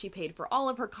mom and she paid for all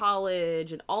of her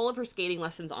college and all of her skating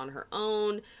lessons on her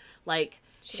own. Like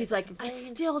she's never like, complained. I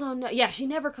still don't know. Yeah, she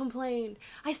never complained.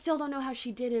 I still don't know how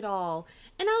she did it all.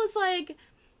 And I was like,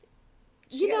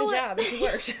 She got a what? job and she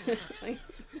worked. Like,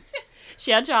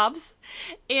 She had jobs.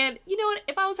 And you know what?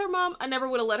 If I was her mom, I never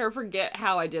would have let her forget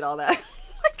how I did all that.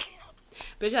 Like,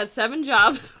 bitch had 7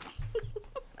 jobs.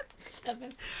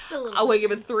 7. It's a little I wake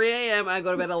up at 3 a.m. I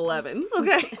go to bed at 11.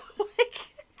 Okay? Like,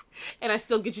 and I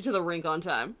still get you to the rink on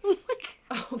time. Like,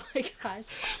 Oh my gosh.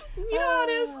 you know how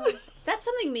it is. That's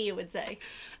something Mia would say.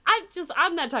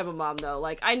 I'm that type of mom though.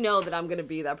 Like, I know that I'm gonna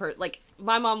be that person. Like,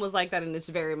 my mom was like that, and it's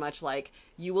very much like,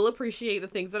 you will appreciate the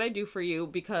things that I do for you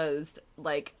because,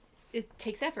 like, It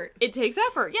takes effort. it takes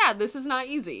effort. Yeah, this is not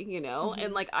easy, you know?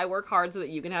 And, like, I work hard so that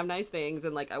you can have nice things,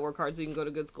 and, like, I work hard so you can go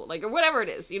to good school. Like, or whatever it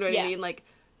is, you know what I Yeah. mean? Like,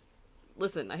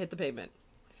 listen, I hit the pavement.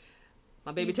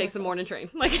 My baby You takes the hustle. morning train.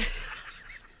 Like,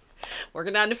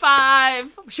 working 9 to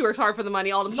 5. She works hard for the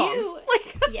money, all them songs. You,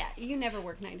 Like, yeah, you never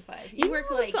work 9 to 5. You You work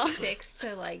never like songs. 6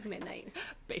 to like midnight.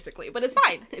 basically. But it's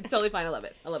fine. It's totally fine. I love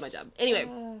it. I love my job. Anyway,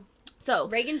 so.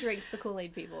 Reagan drinks the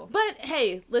Kool-Aid, people. But,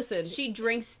 hey, listen. She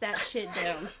drinks that shit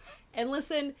down. And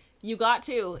listen, you got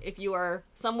to. If you are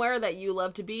somewhere that you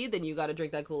love to be, then you got to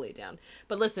drink that Kool-Aid down.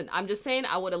 But listen, I'm just saying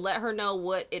I would have let her know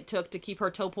what it took to keep her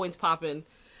toe points popping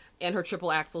and her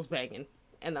triple axles banging.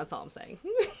 And that's all I'm saying.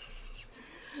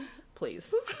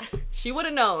 Please. She would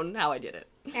have known how I did it.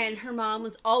 And her mom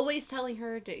was always telling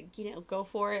her to, go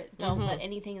for it. Don't let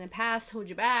anything in the past hold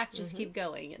you back. Just keep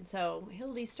going. And so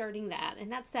Hildy's starting that.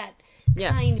 And that's that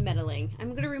Yes. kind meddling. I'm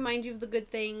going to remind you of the good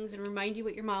things and remind you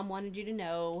what your mom wanted you to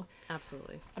know.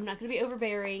 Absolutely. I'm not going to be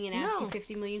overbearing and ask No. you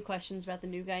 50 million questions about the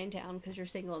new guy in town because you're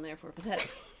single and therefore pathetic.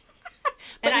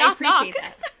 But And I knock, appreciate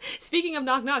knock. that. Speaking of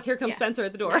knock knock, here comes Yeah. Spencer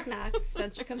at the door. Knock, knock.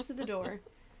 Spencer comes to the door.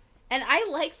 And I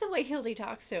like the way Hildy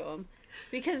talks to him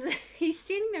because he's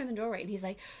standing there in the doorway and he's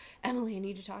like, Emily, I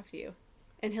need to talk to you.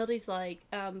 And Hildy's like,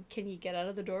 can you get out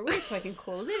of the doorway so I can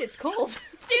close it? It's cold.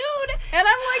 Dude! And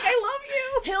I'm like, I love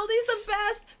you. Hildy's the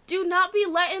best! Do not be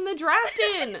letting the draft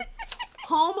in!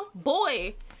 Home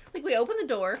boy! Like, we open the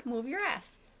door, move your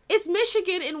ass. It's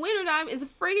Michigan in wintertime. It's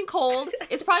friggin' cold.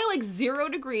 It's probably like 0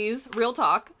 degrees. Real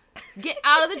talk. Get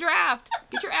out of the draft.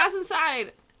 Get your ass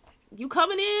inside. You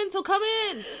coming in, so come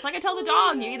in. It's like I tell the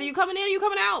dog. Either you coming in or you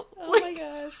coming out. Oh my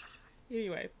gosh.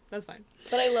 Anyway, that's fine.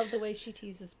 But I love the way she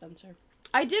teases Spencer.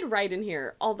 I did write in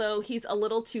here, although he's a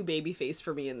little too baby-faced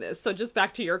for me in this. So just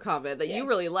back to your comment that Yeah. you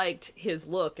really liked his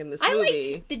look in this I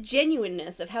movie. liked the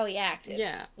genuineness of how he acted.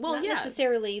 Yeah. Well, Not yeah.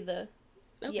 necessarily the...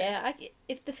 Okay. Yeah,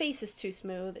 if the face is too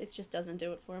smooth, it just doesn't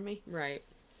do it for me. Right.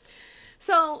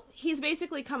 So he's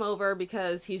basically come over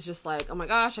because he's just like, oh my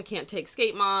gosh, I can't take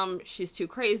Skate Mom. She's too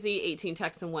crazy. 18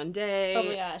 texts in one day. Oh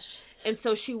my gosh. And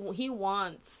so he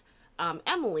wants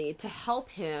Emily to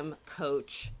help him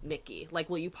coach Nikki. Like,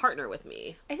 will you partner with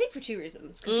me? I think for 2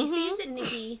 reasons. Because he sees that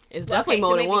Nikki... It's definitely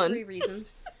more so than maybe one. 3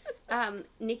 reasons.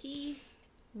 Nikki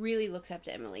really looks up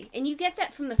to Emily. And you get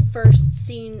that from the first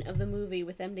scene of the movie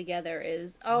with them together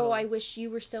is, oh, Totally. I wish you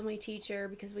were still my teacher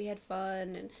because we had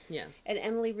fun. Yes. And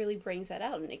Emily really brings that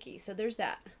out in Nikki. So there's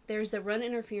that. There's the run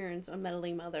interference on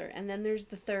meddling mother. And then there's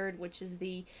the third, which is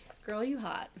the girl you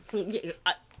hot. Yeah,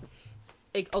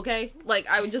 okay, like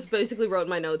I just basically wrote in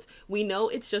my notes, we know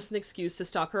it's just an excuse to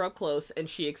stalk her up close, and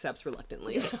she accepts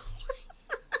reluctantly. So.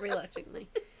 Reluctantly.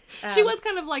 She was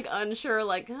kind of like unsure,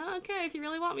 like, okay, if you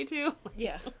really want me to.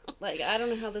 Yeah. Like, I don't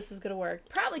know how this is going to work.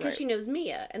 Probably because Right. she knows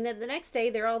Mia. And then the next day,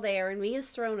 they're all there, and Mia's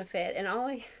thrown a fit. And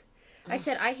I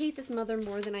said, I hate this mother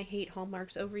more than I hate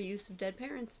Hallmark's overuse of dead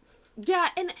parents. Yeah,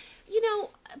 and,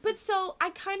 but so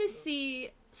I kind of see,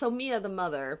 so Mia, the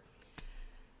mother,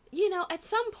 at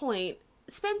some point,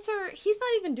 Spencer, he's not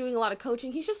even doing a lot of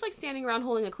coaching. He's just, like, standing around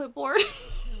holding a clipboard.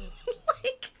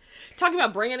 Like, talking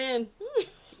about bringing in.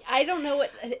 I don't know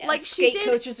what Like, she skate did-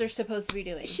 coaches are supposed to be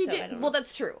doing. She so did. I don't know. Well,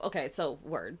 that's true. Okay, so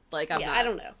word. Like, I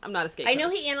don't know. I'm not a skate I know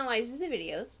coach. he analyzes the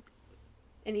videos,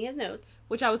 and he has notes.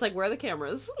 Which I was like, where are the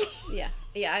cameras? Yeah.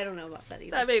 Yeah, I don't know about that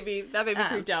either. that made me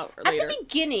creeped out At later. the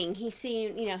beginning, he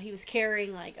seemed, he was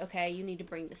carrying, like, okay, you need to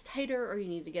bring this tighter, or you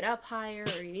need to get up higher,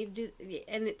 or you need to do,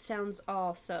 and it sounds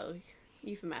all so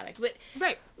euphemistic. But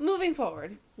Right. moving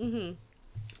forward, Mm-hmm.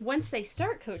 once they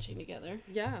start coaching together,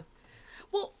 Yeah.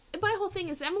 Well, my whole thing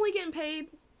is Emily getting paid?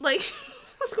 Like,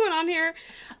 what's going on here?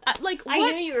 Like, I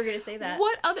what? knew you were going to say that.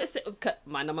 What other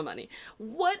mind on my money?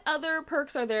 What other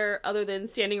perks are there other than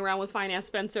standing around with fine ass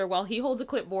Spencer while he holds a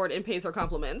clipboard and pays her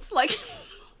compliments? Like,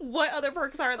 What other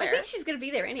perks are I there? think she's gonna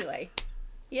be there anyway.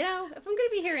 You know, if I'm gonna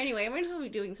be here anyway, I might as well be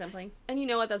doing something. And you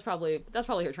know what? That's probably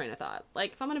her train of thought.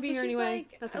 Like, if I'm gonna be here She's anyway,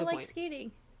 like, that's a I good like point.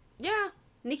 skating. Yeah.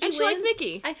 Nikki And she likes wins.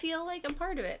 Mickey. I feel like I'm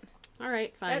part of it. All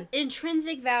right, fine.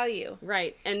 Intrinsic value.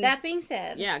 Right. And That being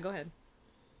said, yeah, go ahead.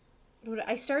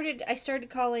 I started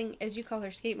calling, as you call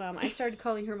her, Skate Mom. I started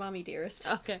calling her Mommy Dearest.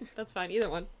 Okay, that's fine. Either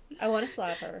one. I want to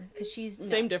slap her because she's nuts.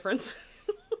 Same difference.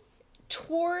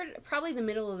 Toward probably the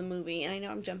middle of the movie, and I know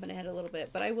I'm jumping ahead a little bit,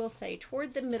 but I will say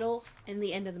toward the middle and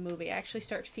the end of the movie, I actually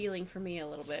start feeling for me a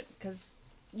little bit because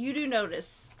you do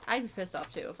notice I'd be pissed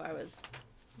off too if I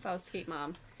was Skate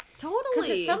Mom. Totally. Because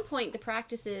at some point the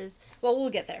practice is, well, we'll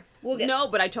get there. No,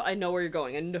 but I know where you're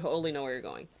going. I totally know where you're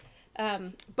going.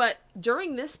 But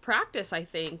during this practice, I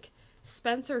think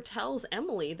Spencer tells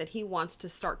Emily that he wants to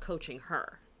start coaching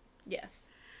her. Yes.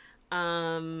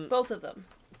 Um, Both of them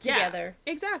together.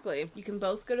 Yeah, exactly. You can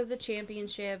both go to the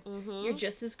championship. Mm-hmm. You're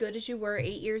just as good as you were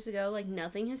 8 years ago. Like,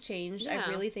 nothing has changed. Yeah. I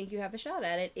really think you have a shot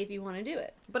at it if you want to do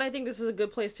it. But I think this is a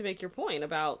good place to make your point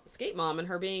about Skate Mom and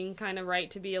her being kind of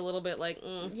right to be a little bit like,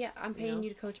 Yeah, I'm paying you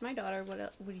to coach my daughter. What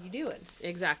are you doing?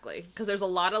 Exactly. Because there's a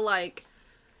lot of, like,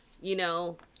 you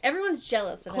know, Everyone's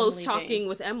jealous of close Emily talking James.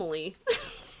 with Emily.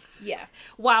 Yeah.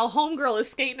 While homegirl is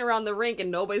skating around the rink and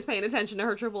nobody's paying attention to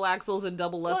her triple axels and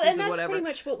double lefties Well, and and that's whatever. pretty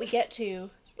much what we get to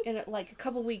in like a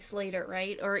couple weeks later,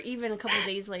 right? Or even a couple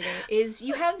days later, is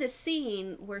you have this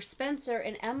scene where Spencer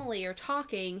and Emily are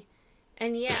talking,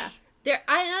 and yeah,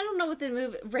 I don't know what the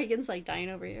movie. Reagan's like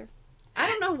dying over here. I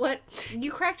don't know what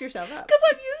you cracked yourself up Because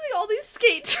I'm using all these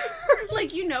skate terms.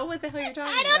 like you know what the hell you're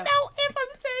talking I about. don't know if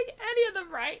I'm saying any of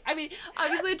them right. I mean,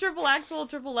 obviously triple axel,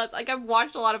 triple lutz. Like, I've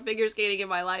watched a lot of figure skating in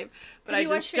my life, but Have you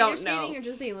I watched just don't figure skating know. or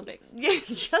just the Olympics? Yeah,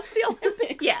 just the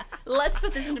Olympics. Yeah, let's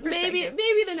put this into perspective.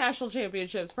 Maybe the national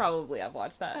championships. Probably I've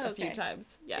watched that a few Okay.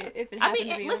 times. Yeah. If it I happened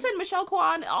mean, to be listen, Michelle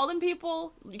Kwan, all them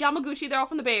people, Yamaguchi, they're all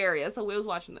from the Bay Area, so we was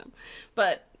watching them.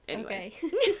 But anyway.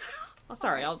 Okay. Oh,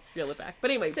 sorry, I'll reel it back.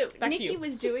 But anyway, So back Nikki to you.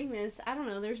 was doing this. I don't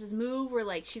know. There's this move where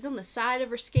like she's on the side of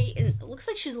her skate, and it looks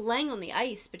like she's laying on the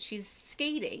ice, but she's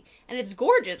skating, and it's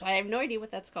gorgeous. I have no idea what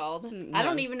that's called. I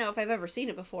don't even know if I've ever seen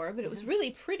it before, but it was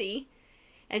really pretty.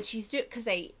 And she's because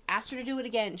they asked her to do it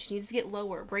again. She needs to get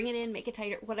lower, bring it in, make it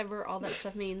tighter, whatever all that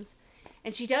stuff means.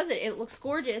 And she does it. It looks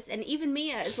gorgeous. And even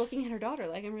Mia is looking at her daughter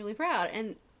like, I'm really proud.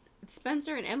 And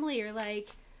Spencer and Emily are like,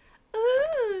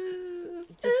 ooh.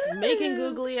 Just making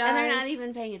googly eyes. And they're not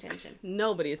even paying attention.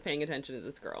 Nobody is paying attention to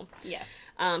this girl. Yeah.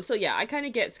 So yeah, I kind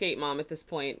of get Skate Mom at this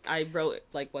point. I wrote,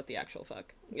 like, what the actual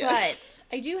fuck. Yeah. But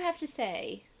I do have to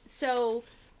say, so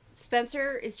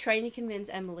Spencer is trying to convince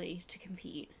Emily to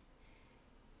compete.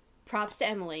 Props to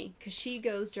Emily, because she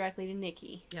goes directly to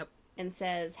Nikki. Yep. And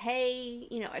says, hey,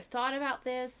 I've thought about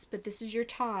this, but this is your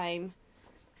time,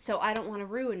 so I don't want to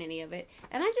ruin any of it.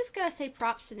 And I just gotta say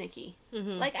props to Nikki.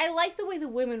 Mm-hmm. Like, I like the way the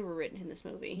women were written in this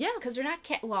movie. Yeah. Because they're not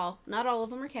well, not all of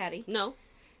them are catty. No.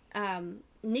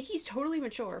 Nikki's totally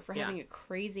mature for Yeah. having a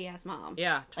crazy-ass mom.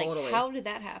 Yeah, totally. Like, how did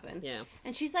that happen? Yeah.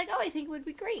 And she's like, oh, I think it would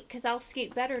be great, because I'll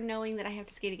skate better knowing that I have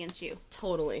to skate against you.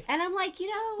 Totally. And I'm like,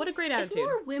 What a great attitude. If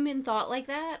more women thought like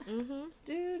that, Mm-hmm.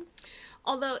 dude.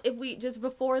 Although, if we, just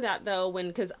before that, though,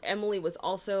 because Emily was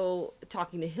also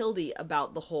talking to Hildy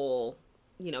about the whole,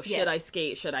 should Yes. I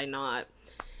skate, should I not?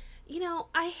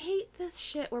 I hate this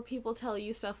shit where people tell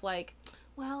you stuff like,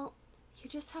 well, you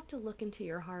just have to look into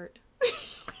your heart.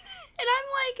 And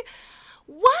I'm like,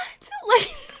 what?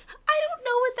 Like, I don't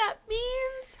know what that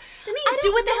means. That means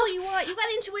do what the hell you want. You got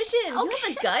intuition. You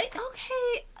have a gut.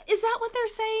 Okay. Is that what they're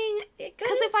saying? Gut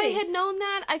Because if I had instincts. known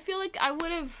that, I feel like I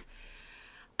would have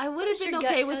does been your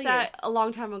gut okay tell with you? that a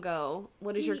long time ago.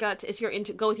 What is your gut? Is your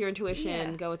go with your intuition?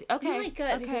 Yeah. Go with okay. You like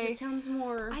gut because okay. it sounds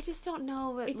more. I just don't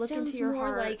know, but It look sounds into your more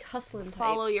heart. like hustling type.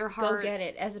 Follow your heart. Go get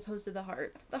it, as opposed to the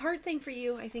heart. The heart thing for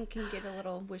you, I think, can get a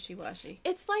little wishy-washy.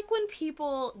 It's like when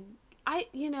people,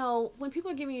 when people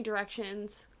are giving you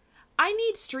directions, I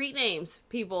need street names,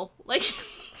 people. Like,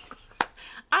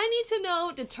 I need to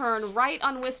know to turn right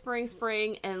on Whispering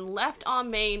Spring and left on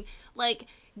Main. Like,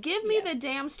 give me the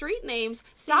damn street names.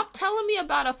 Stop telling me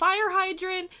about a fire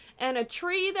hydrant and a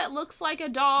tree that looks like a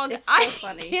dog. It's so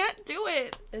funny. I can't do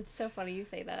it. It's so funny you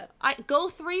say that. I go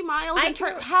 3 miles I and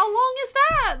turn. grew- How long is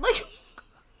that? Like,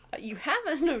 You have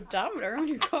an odometer on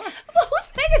your car. who's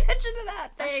paying attention to that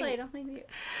thing? Actually, I don't think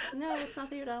no, it's not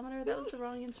the odometer. That was the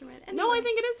wrong instrument. No, I Anyway.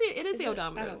 think it is Is the it?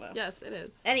 odometer. I don't know. Yes, it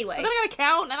is. Anyway. But then I gotta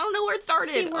count, and I don't know where it started.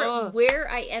 See, Ugh. where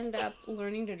I end up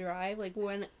learning to drive, like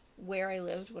when where I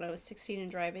lived when I was 16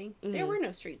 and driving, there were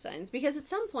no street signs because at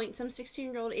some point some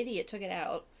 16-year-old idiot took it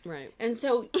out. Right. And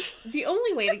so the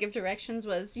only way to give directions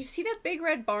was, you see that big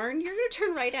red barn? You're going to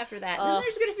turn right after that. And then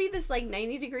there's going to be this like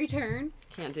 90-degree turn.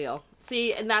 Can't deal.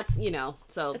 See, and that's,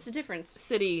 so That's the difference.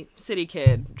 city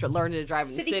kid learning to drive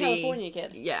in the City, city. California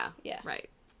kid. Yeah. Yeah. Right.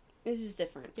 It's just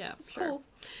different. Yeah, It's sure. cool.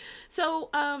 So,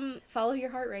 Follow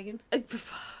your heart, Reagan.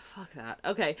 fuck that.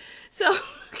 Okay. So,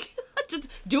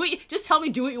 just tell me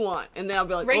do what you want, and then I'll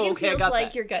be like, Reagan oh, okay, I feels got like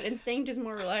that. your gut instinct is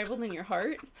more reliable than your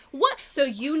heart. What? So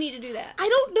you need to do that. I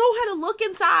don't know how to look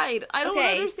inside. I don't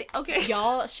understand. Okay.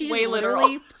 Y'all, she just Way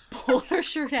literally pulled her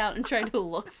shirt out and tried to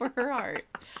look for her heart.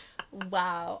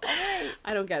 Wow. All right.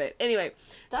 I don't get it. Anyway,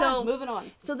 So, moving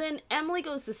on. So then Emily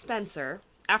goes to Spencer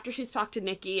after she's talked to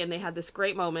Nikki and they had this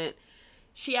great moment.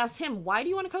 She asks him, why do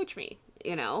you want to coach me?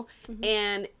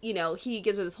 And, he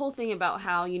gives her this whole thing about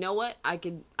how, you know what,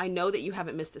 I know that you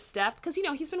haven't missed a step. Because,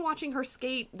 he's been watching her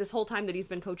skate this whole time that he's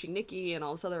been coaching Nikki and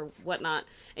all this other whatnot.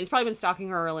 And he's probably been stalking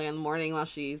her early in the morning while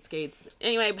she skates.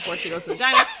 Anyway, before she goes to the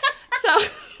diner. So,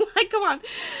 come on.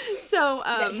 So,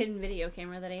 that hidden video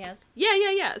camera that he has.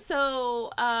 Yeah. So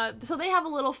they have a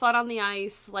little fun on the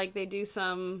ice. Like, they do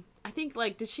some, I think,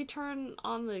 did she turn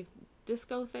on the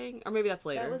disco thing? Or maybe that's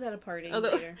later. That was at a party Oh,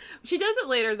 later. She does it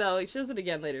later, though. She does it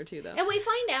again later, too, though. And we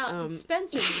find out that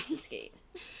Spencer used to skate.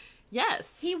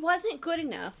 Yes. He wasn't good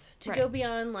enough to Right. go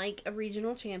beyond, a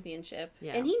regional championship.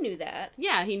 Yeah. And he knew that.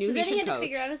 Yeah, he knew So he then should he had coach. to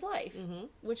figure out his life. Mhm.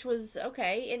 Which was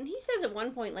okay. And he says at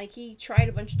one point, he tried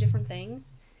a bunch of different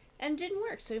things and it didn't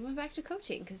work. So he went back to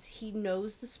coaching because he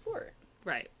knows the sport.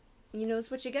 Right. He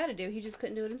knows what you gotta do. He just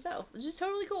couldn't do it himself. Which is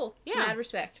totally cool. Yeah. Mad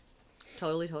respect.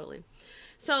 Totally.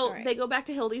 So, All right. they go back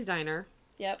to Hildy's diner.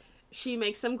 Yep. She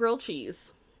makes some grilled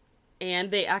cheese.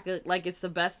 And they act like it's the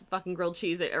best fucking grilled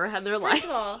cheese they ever had in their First life. of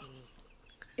all,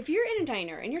 if you're in a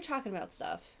diner and you're talking about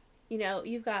stuff,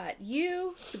 you've got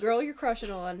you, the girl you're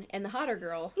crushing on, and the hotter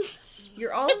girl.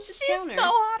 You're all at this She's counter. so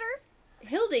hotter.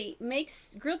 Hildy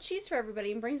makes grilled cheese for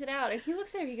everybody and brings it out, and he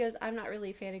looks at her, he goes, I'm not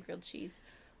really a fan of grilled cheese.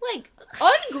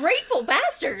 Ungrateful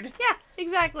bastard! Yeah,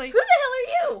 exactly. Who the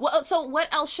hell are you? Well, so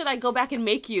what else should I go back and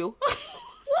make you?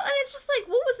 Well, and it's just what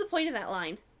was the point of that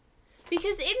line?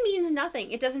 Because it means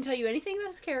nothing. It doesn't tell you anything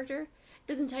about his character.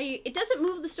 It doesn't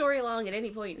move the story along at any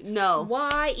point. No.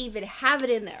 Why even have it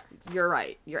in there? You're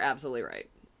right. You're absolutely right.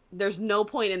 There's no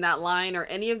point in that line or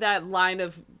any of that line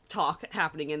of talk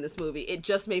happening in this movie. It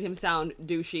just made him sound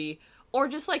douchey or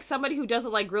just like somebody who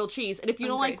doesn't like grilled cheese. And if you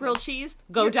don't like Ungrateful. grilled cheese,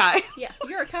 go die. Yeah,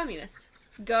 you're a communist.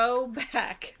 Go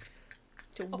back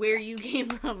to where you came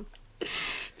from.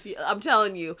 I'm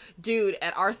telling you, dude,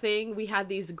 at our thing, we had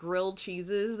these grilled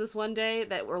cheeses this one day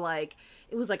that were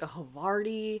it was like a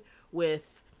Havarti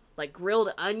with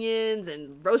grilled onions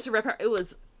and roasted red pepper. It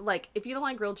was if you don't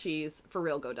like grilled cheese, for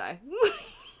real, go die.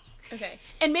 Okay.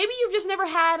 And maybe you've just never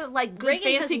had good Reagan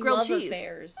fancy has grilled love cheese.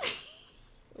 affairs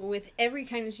with every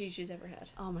kind of cheese she's ever had.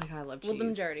 Oh my god, I love cheese. Well, the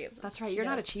majority of them. That's right. She You're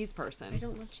not a does. cheese I person.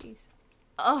 don't love cheese.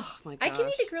 Oh my god. I can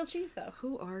eat a grilled cheese though.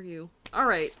 Who are you? All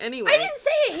right. Anyway, I didn't say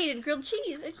I hated grilled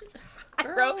cheese. I just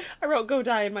girl. I wrote go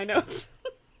die in my notes.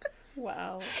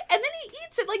 Wow. And then he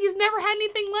eats it like he's never had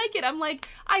anything like it. I'm like,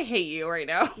 I hate you right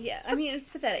now. Yeah, I mean it's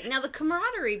pathetic. Now the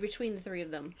camaraderie between the three of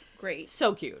them, great.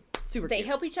 So cute. Super They cute.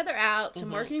 help each other out. So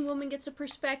marketing woman gets a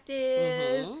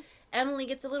perspective. Mhm. Emily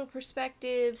gets a little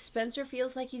perspective. Spencer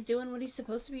feels like he's doing what he's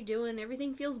supposed to be doing.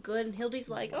 Everything feels good. And Hildy's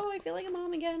like, oh, I feel like a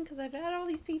mom again because I've had all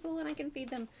these people and I can feed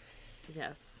them.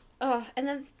 Yes. And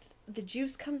then the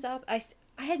juice comes up. I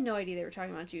had no idea they were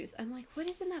talking about juice. I'm like, what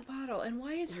is in that bottle? And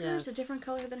why is hers a Yes. different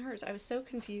color than hers? I was so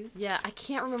confused. Yeah, I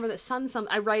can't remember that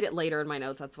I write it later in my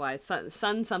notes. That's why it's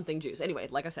sun something juice. Anyway,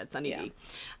 like I said, Sunny Yeah.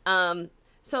 D.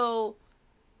 So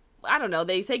I don't know.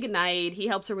 They say goodnight. He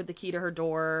helps her with the key to her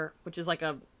door, which is like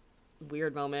a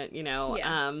weird moment,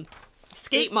 Yeah.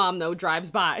 Skate mom though drives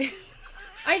by.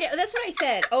 I know. That's what I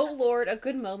said. Oh, Lord, a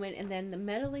good moment. And then the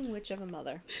meddling witch of a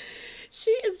mother. She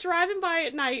is driving by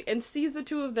at night and sees the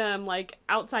two of them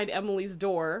outside Emily's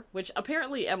door, which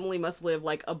apparently Emily must live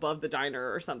above the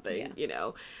diner or something,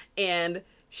 and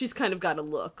she's kind of got a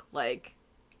look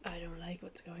I don't like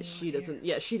what's going on. she doesn't.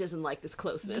 Yeah, she doesn't like this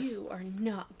closeness. You are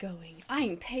not going.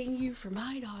 I'm paying you for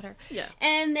my daughter. Yeah.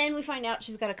 And then we find out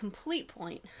she's got a complete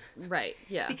point Right.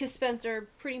 Yeah. because Spencer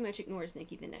pretty much ignores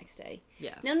Nikki the next day.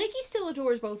 Yeah. Now, Nikki still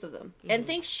adores both of them and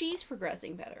thinks she's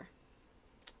progressing better.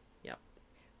 Yep.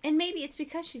 And maybe it's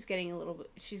because she's getting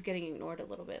ignored a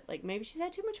little bit. Maybe she's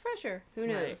had too much pressure. Who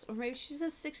knows? Right. Or maybe she's a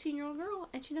 16-year-old girl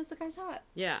and she knows the guy's hot.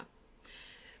 Yeah.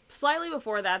 Slightly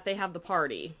before that, they have the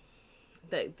party.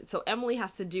 So Emily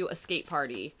has to do a skate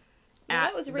party Well, at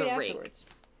that was right the rink. afterwards.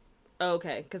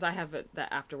 Okay, because I have it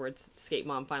that afterwards, Skate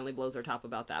Mom finally blows her top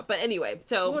about that. But anyway,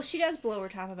 so... Well, she does blow her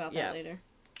top about Yeah. that later.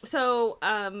 So,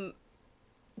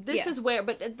 this Yeah. is where...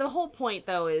 But the whole point,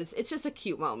 though, is it's just a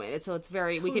cute moment. It's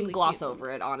very... we Totally can gloss cute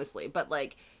over it, honestly. But,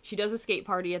 like, she does a skate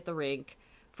party at the rink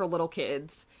for little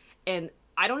kids. And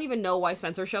I don't even know why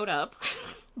Spencer showed up.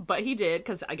 But he did,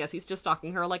 because I guess he's just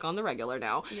stalking her, like, on the regular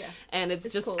now. Yeah. And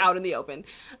it's just cool. out in the open.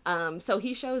 So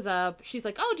he shows up. She's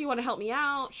like, oh, do you want to help me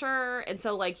out? Sure. And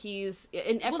so, like, he's...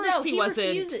 And at first he wasn't...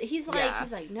 refuses. He's Yeah.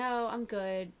 like, no, I'm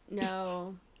good.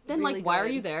 No. Then, really like, why are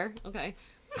good." you there? Okay.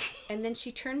 And then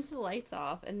she turns the lights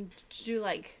off and to do,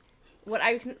 like, what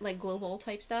I can, like, glow bowl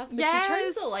type stuff. But Yes! she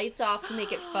turns the lights off to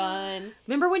make it fun.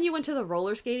 Remember when you went to the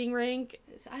roller skating rink?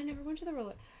 I never went to the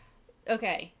roller.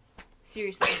 Okay.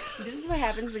 Seriously. This is what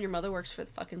happens when your mother works for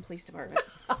the fucking police department.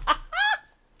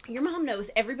 Your mom knows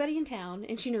everybody in town,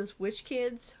 and she knows which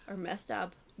kids are messed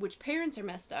up, which parents are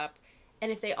messed up,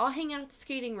 and if they all hang out at the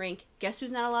skating rink, guess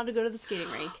who's not allowed to go to the skating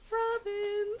rink?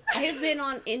 Robin. I have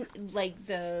been like,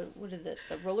 the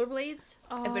rollerblades.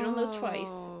 I've been on those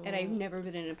twice, and I've never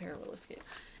been in a pair of roller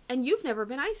skates. And you've never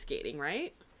been ice skating,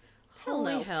 right? Hell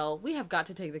Holy no. hell, we have got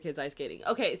to take the kids ice skating.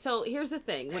 Okay, so here's the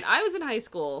thing. When I was in high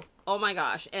school, oh my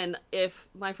gosh, and if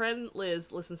my friend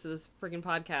Liz listens to this freaking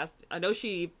podcast, I know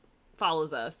she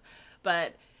follows us,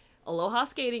 but Aloha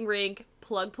Skating Rink,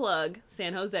 plug,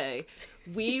 San Jose,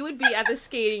 we would be at the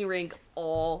skating rink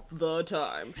all the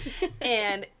time.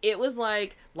 And it was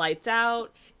like, lights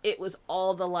out. It was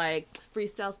all the, like,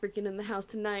 freestyle freaking in the house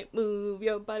tonight. Move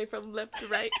your body from left to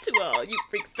right to all you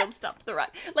freaks don't stop the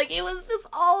rock. Like, it was just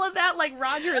all of that, like,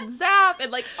 Roger and Zapp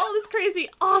and, like, all this crazy,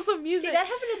 awesome music. See, that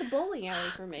happened at the bowling alley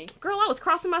for me. Girl, I was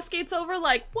crossing my skates over,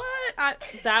 like, what?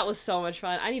 That was so much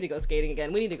fun. I need to go skating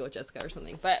again. We need to go with Jessica or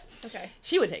something. But Okay.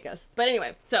 she would take us. But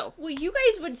anyway, so Well, you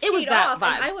guys would was skate that off,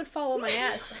 vibe. and I would follow my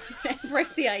ass and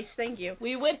break the ice. Thank you.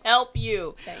 we would help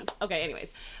you. Thanks. Okay,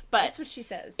 anyways. But That's what she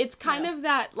says. it's kind of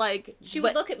that, like... She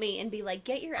would look at me and be like,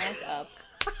 "Get your ass up."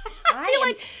 I'd be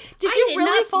like, did I you did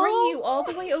really not fall? bring you all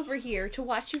the way over here to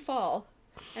watch you fall.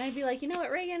 And I'd be like, you know what,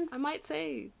 Reagan? I might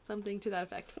say something to that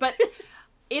effect. But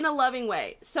in a loving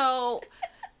way. So,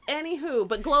 anywho,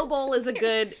 but Glow Bowl is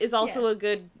also a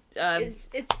good...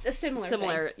 It's a similar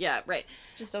thing, yeah, right.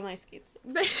 just on ice skates.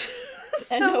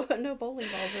 So- And no bowling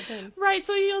balls or pins. right,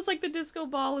 so he has like the disco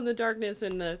ball in the darkness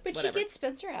and the But whatever. she gets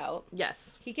Spencer out.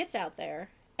 Yes. He gets out there.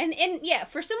 And yeah,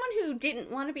 for someone who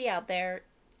didn't want to be out there,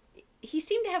 he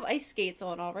seemed to have ice skates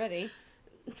on already.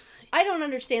 I don't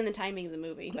understand the timing of the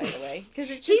movie, by the way, because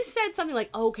it's He just said something like,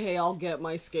 okay, I'll get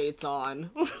my skates on.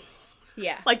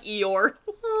 yeah. Like Eeyore.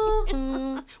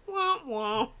 Wah,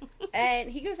 wah. And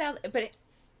he goes out, but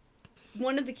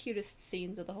one of the cutest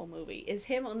scenes of the whole movie is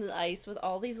him on the ice with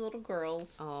all these little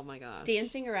girls Oh my gosh.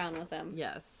 dancing around with him.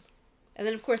 Yes. And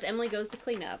then, of course, Emily goes to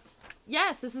clean up.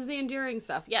 Yes, this is the endearing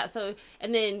stuff. Yeah, so,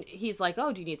 and then he's like,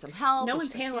 oh, do you need some help? No And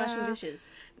one's she's like, hand washing "Yeah."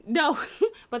 dishes. No,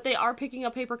 but they are picking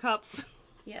up paper cups.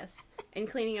 Yes. And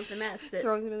cleaning up the mess that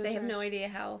Throwing them in the they have trash. no idea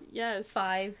how Yes.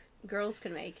 5 girls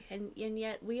can make. And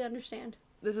yet, we understand.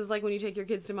 This is like when you take your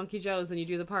kids to Monkey Joe's and you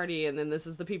do the party, and then this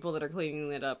is the people that are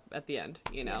cleaning it up at the end,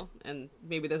 you know? And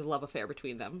maybe there's a love affair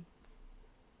between them.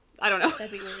 I don't know.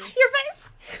 That'd be weird. Your face?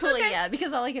 Well, Okay. yeah,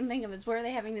 because all I can think of is where are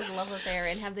they having this love affair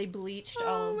and have they bleached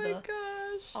Oh my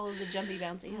gosh. all of the jumpy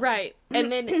bouncy houses? Right.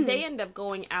 And then they end up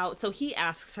going out. So he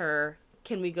asks her,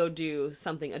 can we go do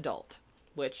something adult?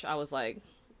 Which I was like,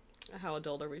 how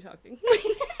adult are we talking?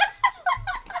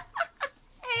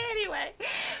 Anyway.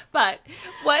 But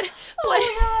what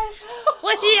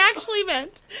he actually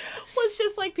meant was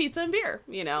just like pizza and beer,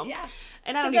 you know? Yeah.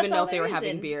 And I don't 'Cause even that's know all if they there were is having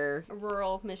in beer.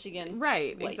 Rural Michigan.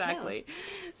 Right, White exactly.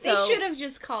 They So, should have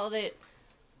just called it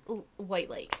White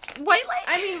Lake. White Lake?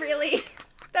 I mean, really.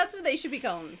 That's what they should be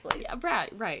calling this place. Yeah,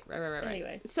 right.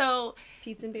 Anyway. So,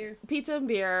 Pizza and beer. pizza and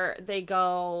beer, they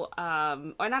go,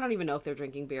 and I don't even know if they're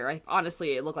drinking beer.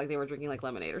 Honestly, it looked like they were drinking like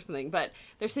lemonade or something, but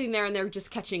they're sitting there and they're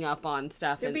just catching up on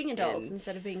stuff. They're and, being adults and-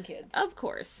 instead of being kids. Of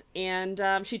course. And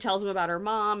she tells him about her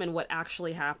mom and what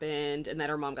actually happened, and that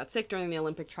her mom got sick during the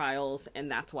Olympic trials,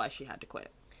 and that's why she had to quit.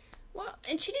 Well,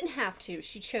 and she didn't have to.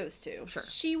 She chose to. Sure.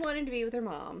 She wanted to be with her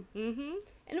mom. Mm-hmm.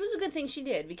 And it was a good thing she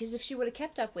did, because if she would have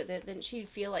kept up with it, then she'd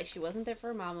feel like she wasn't there for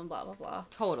her mom and blah, blah, blah.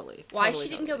 Totally. Why she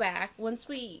didn't go back. Once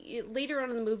later on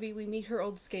in the movie, we meet her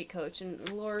old skate coach, and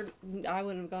Lord, I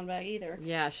wouldn't have gone back either.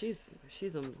 Yeah, she's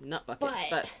a nut bucket.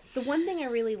 But the one thing I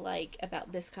really like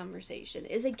about this conversation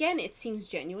is, again, it seems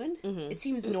genuine. Mhm. It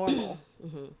seems normal.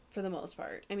 for the most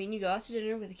part. I mean, you go out to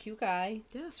dinner with a cute guy.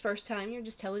 Yeah. It's first time, you're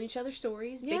just telling each other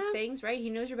stories, big Yeah. things, right? He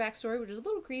knows your backstory, which is a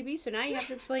little creepy, so now you have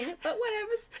to explain it. But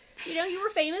whatever. You know, you were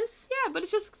famous. Yeah, but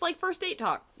it's just like first date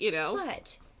talk, you know?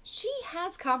 But she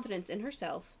has confidence in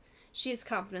herself. She has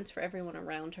confidence for everyone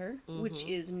around her, which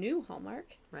is new,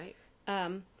 Hallmark. Right.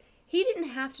 He didn't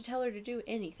have to tell her to do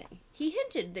anything. He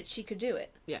hinted that she could do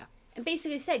it. Yeah. And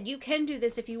basically said, you can do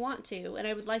this if you want to, and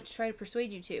I would like to try to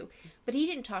persuade you to. But he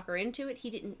didn't talk her into it. He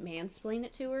didn't mansplain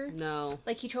it to her. No.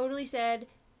 Like, he totally said,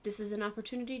 this is an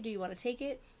opportunity. Do you want to take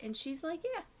it? And she's like,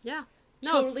 yeah. Yeah.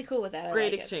 No, Totally it's cool with that. I great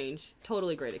like it. exchange.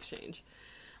 Totally great exchange.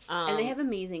 And they have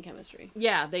amazing chemistry.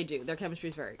 Yeah, they do. Their chemistry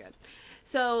is very good.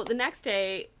 So the next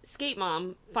day, Skate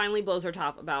Mom finally blows her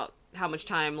top about how much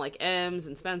time like Ems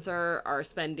and Spencer are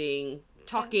spending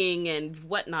talking and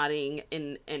whatnotting,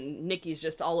 and Nikki's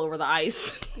just all over the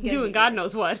ice doing God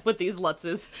knows what with these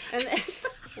lutzes And then,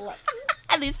 what?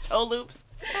 and these toe loops.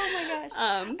 Oh my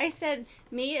gosh. I said,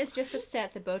 Mia is just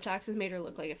upset that Botox has made her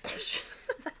look like a fish.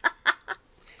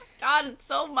 God, it's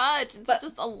so much. It's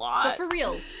just a lot. But for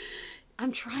reals.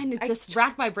 I'm trying to just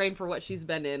rack my brain for what she's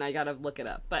been in. I gotta look it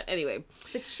up. But anyway.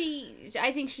 But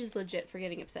I think she's legit for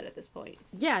getting upset at this point.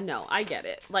 Yeah, no, I get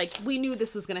it. Like, we knew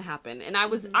this was gonna happen. And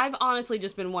I've honestly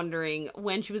just been wondering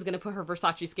when she was gonna put her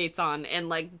Versace skates on and,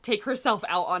 like, take herself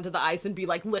out onto the ice and be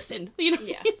like, listen. You know?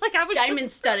 Yeah. Like, I was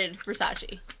Diamond-studded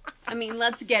Versace. I mean,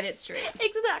 let's get it straight.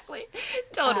 Exactly.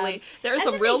 Totally. There's and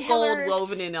some then real they tell gold her-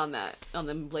 woven in on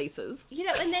them laces. You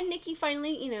know, and then Nikki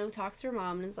finally, talks to her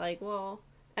mom and is like, well...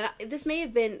 And this may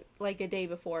have been, like, a day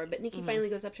before, but Nikki finally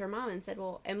goes up to her mom and said,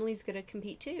 well, Emily's gonna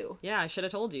compete, too. Yeah, I should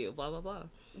have told you. Blah, blah, blah.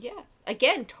 Yeah.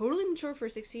 Again, totally mature for a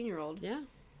 16-year-old. Yeah.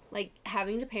 Like,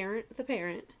 having to parent the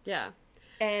parent. Yeah.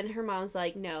 And her mom's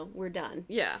like, no, we're done.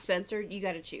 Yeah. Spencer, you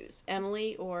gotta choose.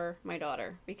 Emily or my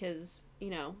daughter. Because,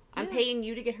 I'm Yeah. paying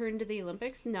you to get her into the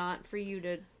Olympics, not for you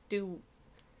to do...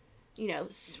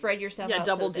 spread yourself out. Yeah,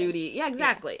 double so thin. duty. Yeah,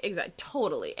 exactly. Exactly.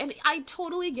 Totally. And I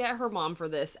totally get her mom for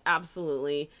this.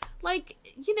 Absolutely. Like,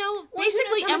 who knows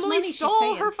basically how much Emily money she's stole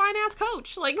paying. her fine ass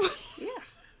coach. Like, Yeah.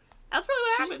 that's really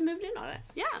what She happened. just moved in on it.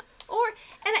 Yeah. Or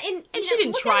and she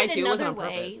didn't look try at to. It wasn't another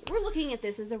on way. purpose. We're looking at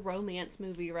this as a romance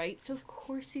movie, right? So of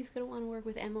course he's gonna want to work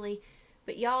with Emily.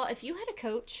 But y'all, if you had a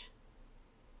coach,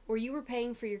 or you were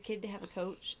paying for your kid to have a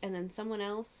coach, and then someone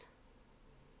else,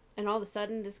 and all of a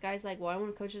sudden this guy's like, "Well, I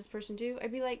want to coach this person too,"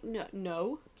 I'd be like,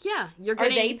 "No, Yeah. You're are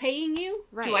getting... they paying you?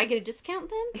 Right. Do I get a discount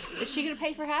then? Is she gonna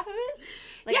pay for half of it?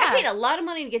 Like, Yeah. I paid a lot of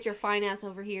money to get your fine ass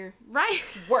over here. Right.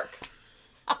 Work."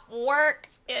 Work,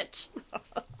 bitch.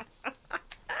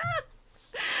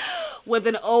 With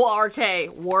an O-R-K.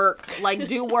 Work. Like,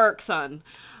 do work, son.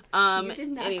 You did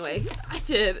not. Anyway, I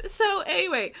did. So,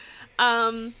 anyway.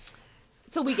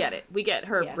 So we get it. We get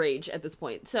her Yeah. rage at this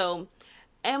point. So,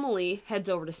 Emily heads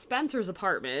over to Spencer's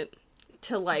apartment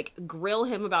to, like, grill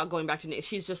him about going back to Nikki.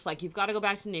 She's just like, you've got to go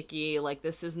back to Nikki. Like,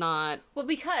 this is not... Well,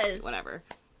 because Whatever.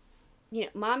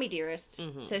 Mommy Dearest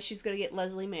says she's gonna get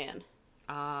Leslie Mann.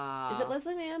 Is it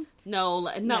Leslie Mann? No,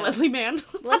 not No. Leslie Mann.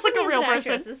 That's Leslie like a Mann's real an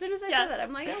person. actress. As soon as I Yes. said that,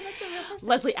 I'm like, oh, that's a real person.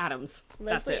 Leslie Adams. That's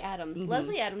Leslie it. Adams.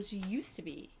 Leslie Adams used to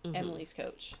be Emily's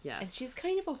coach. Yes. And she's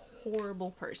kind of a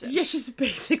horrible person. Yeah, she's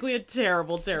basically a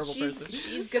terrible, terrible person.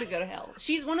 She's gonna go to hell.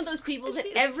 She's one of those people that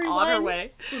She's on her everyone,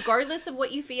 way. regardless of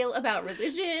what you feel about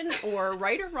religion or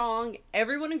right or wrong,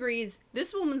 everyone agrees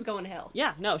this woman's going to hell.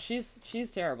 Yeah, no, she's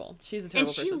terrible. She's a And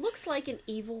terrible she person. looks like an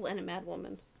evil and a mad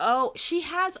woman. Oh, she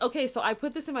has... Okay, so I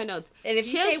put this in my notes. And if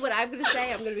you She say has- what I'm gonna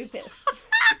say, I'm gonna be pissed.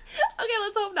 Okay,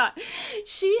 let's hope not.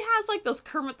 She has, like, those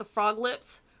Kermit the Frog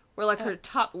lips, where, like, her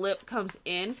top lip comes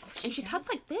in, and she talks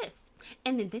does? like this.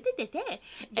 And then...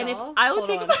 And if Y'all, I would hold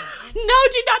take... on. No,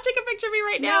 do not take a picture of me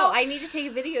right now. No, I need to take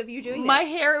a video of you doing My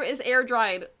this. hair is air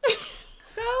dried.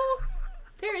 So,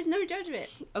 there is no judgment.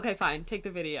 Okay, fine. Take the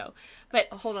video. But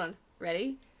Hold on.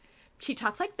 Ready? she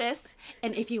talks like this,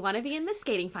 and if you want to be in the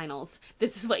skating finals,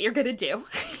 this is what you're gonna do.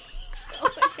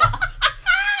 Oh my god.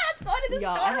 That's going in the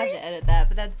Y'all, story. I have to edit that,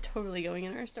 but that's totally going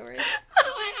in our story.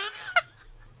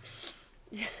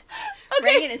 Okay.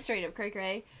 Reagan is straight up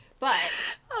cray-cray. But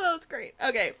Oh, that was great.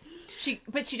 Okay. she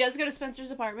does go to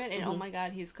Spencer's apartment, and oh my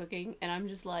god, he's cooking, and I'm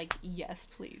just like, yes,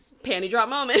 please. Panty drop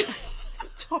moment.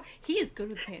 He is good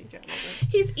with panty drop moments.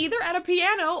 He's either at a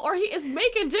piano or he is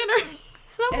making dinner. And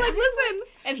I'm like, listen,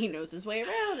 And he knows his way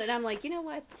around, and I'm like, you know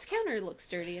what? This counter looks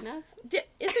sturdy enough.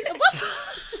 isn't it?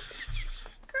 What?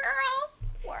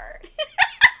 Girl, word,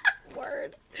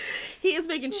 word. He is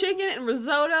making chicken and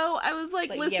risotto. I was like,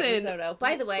 Like, listen. yeah, risotto.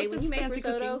 By the way, with when this you make fancy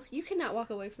risotto, cooking. you cannot walk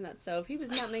away from that stove. He was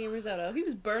not making risotto. He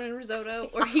was burning risotto,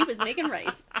 or he was making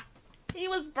rice. He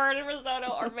was burning risotto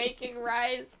or making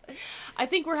rice. I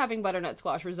think we're having butternut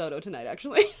squash risotto tonight,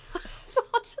 actually. So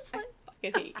I'll just like...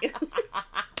 Fucking hate you.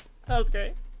 That was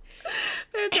great.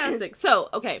 Fantastic. So,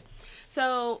 okay.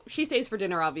 So, she stays for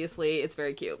dinner, obviously. It's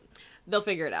very cute. They'll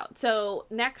figure it out. So,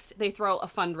 next, they throw a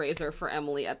fundraiser for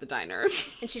Emily at the diner.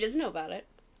 And she doesn't know about it.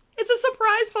 It's a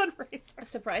surprise fundraiser. A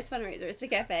surprise fundraiser. It's a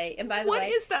cafe. And by the What way,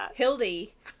 is that?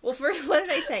 Hildy. Well, first, what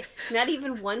did I say? Not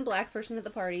even one black person at the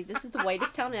party. This is the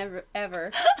whitest town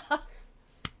ever.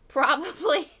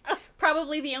 Probably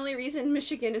the only reason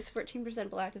Michigan is 14%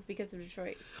 black is because of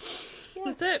Detroit. Yeah.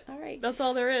 That's it. All right. That's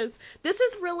all there is. This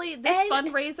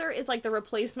fundraiser is like the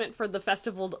replacement for the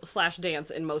festival/dance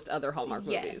in most other Hallmark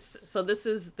movies. Yes. So this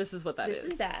is what that is.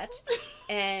 This is that.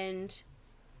 And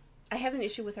I have an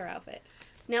issue with her outfit.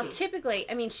 Now, typically,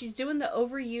 I mean, she's doing the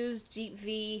overused Jeep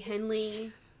V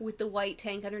Henley with the white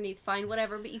tank underneath. Fine,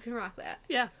 whatever, but you can rock that.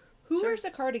 Yeah. Who wears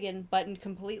a cardigan buttoned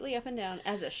completely up and down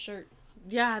as a shirt?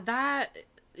 Yeah,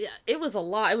 it was a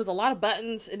lot. It was a lot of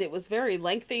buttons, and it was very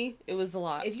lengthy. It was a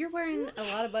lot. If you're wearing a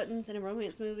lot of buttons in a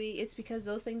romance movie, it's because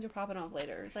those things are popping off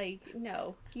later. Like,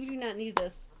 no, you do not need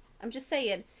this. I'm just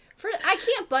saying. I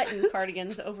can't button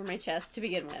cardigans over my chest to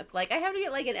begin with. Like, I have to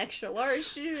get, like, an extra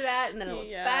large to do that, and then it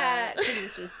looks fat, because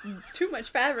it's just too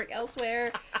much fabric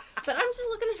elsewhere. But I'm just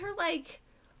looking at her like...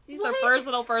 These are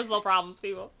personal problems,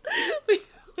 people.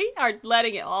 We are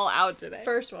letting it all out today.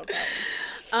 First world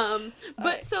problem.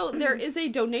 But so there is a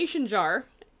donation jar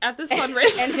at this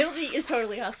fundraiser. And Hildy is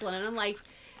totally hustling, and I'm like,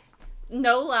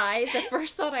 no lie, the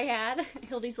first thought I had,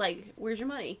 Hildy's like, where's your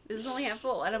money? This is only half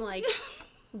full. And I'm like...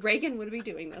 Reagan would be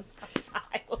doing this.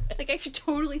 Like, I could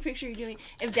totally picture you doing...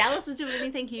 If Dallas was doing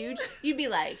anything huge, you'd be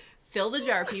like, fill the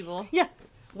jar, people. Yeah.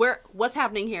 What's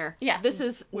happening here? Yeah. This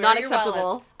is Where not are your acceptable.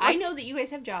 wallets? I know that you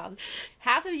guys have jobs.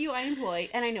 Half of you I employ,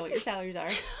 and I know what your salaries are.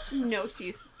 No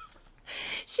excuse.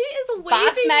 She is waving...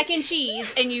 Box mac and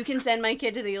cheese, and you can send my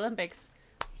kid to the Olympics.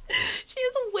 She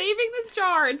is waving this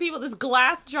jar in this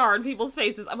glass jar in people's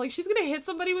faces. I'm like, she's gonna hit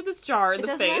somebody with this jar in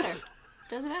the face. Matter.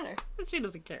 Doesn't matter. She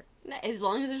doesn't care. As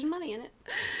long as there's money in it.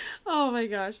 Oh my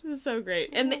gosh, this is so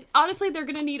great. And honestly, they're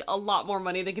gonna need a lot more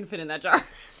money than can fit in that jar.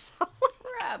 So,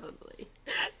 probably.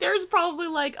 There's probably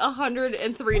like $103 And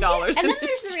then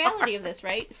there's the reality of this,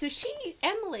 right? So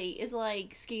Emily is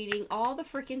like skating all the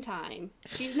freaking time.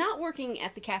 She's not working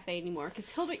at the cafe anymore because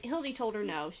Hildy told her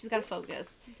no. She's got to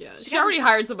focus. Yeah, she already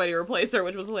hired somebody to replace her,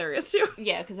 which was hilarious too.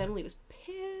 Yeah, because Emily was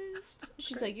pissed.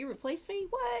 She's like, "You replaced me?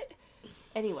 What?"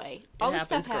 Anyway, all this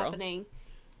stuff happening.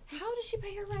 How does she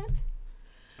pay her rent?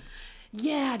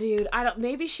 Yeah, dude.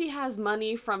 Maybe she has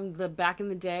money from the back in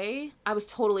the day. I was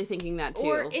totally thinking that too.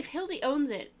 Or if Hildy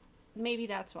owns it, maybe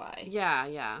that's why.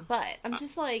 Yeah. But I'm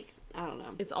just like, I don't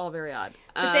know. It's all very odd.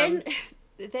 But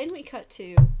then we cut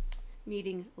to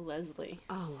meeting Leslie.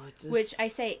 Oh, which I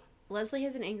say, Leslie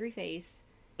has an angry face,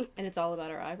 and it's all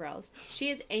about her eyebrows. She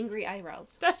has angry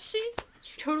eyebrows. Does she?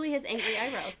 She totally has angry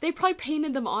eyebrows. They probably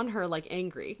painted them on her like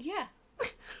angry. Yeah.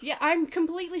 Yeah, I'm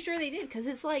completely sure they did, because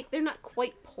it's like, they're not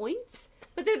quite points,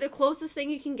 but they're the closest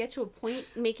thing you can get to a point,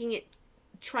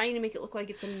 trying to make it look like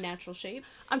it's a natural shape.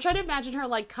 I'm trying to imagine her,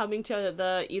 like, coming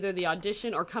to either the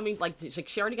audition or coming, like,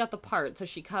 she already got the part, so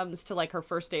she comes to, like, her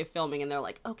first day of filming, and they're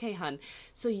like, okay, hun,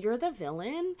 so you're the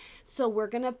villain, so we're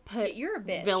gonna put you're a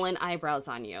bitch. Villain eyebrows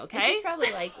on you, okay? And she's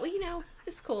probably like, well,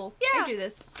 it's cool. Yeah. I do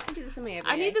this in my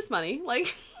everyday. I need this money,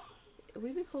 like...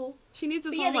 We'd be cool. She needs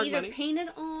this Hallmark money. Yeah, they either painted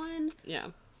on... Yeah.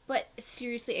 But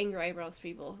seriously, angry eyebrows,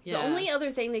 people. Yeah. The only other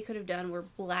thing they could have done were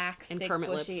black, and thick, Kermit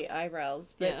bushy lips.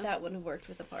 eyebrows, but that wouldn't have worked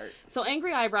with the part. So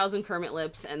angry eyebrows and Kermit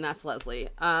lips, and that's Leslie.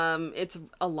 It's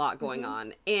a lot going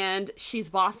on, and she's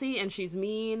bossy and she's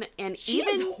mean, and she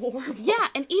is horrible. Yeah,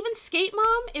 and even Skate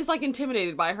Mom is like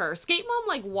intimidated by her. Skate Mom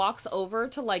like walks over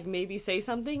to like maybe say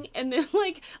something, and then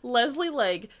like Leslie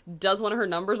like does one of her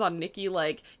numbers on Nikki,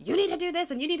 like you need to do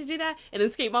this and you need to do that, and then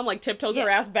Skate Mom like tiptoes her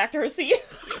ass back to her seat.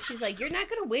 She's like, you're not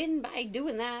gonna win by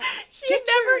doing that. She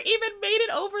never even made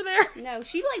it over there. No,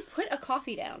 she like put a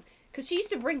coffee down because she used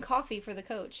to bring coffee for the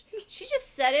coach. She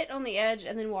just set it on the edge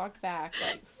and then walked back.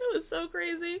 Like, it was so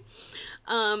crazy.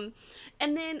 And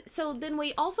then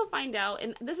we also find out,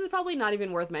 and this is probably not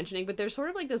even worth mentioning, but there's sort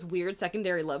of like this weird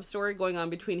secondary love story going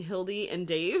on between Hildy and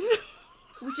Dave.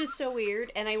 Which is so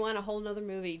weird, and I want a whole nother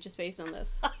movie just based on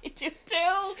this. I do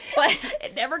too. But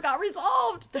it never got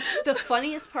resolved. The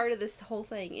funniest part of this whole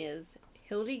thing is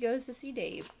Hildy goes to see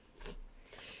Dave,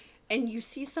 and you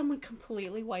see someone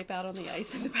completely wipe out on the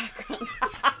ice in the background.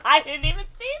 I didn't even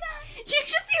see that. You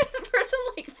just see the person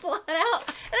like flat out,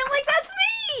 and I'm like, that's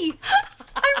me!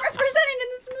 I'm represented in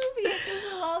this movie.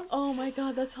 Oh my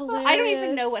god, that's hilarious. I don't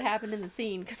even know what happened in the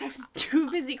scene because I was too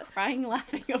busy crying,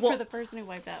 laughing over the person who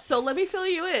wiped out. So let me fill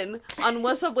you in on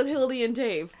what's up with Hildy and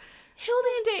Dave. Hildy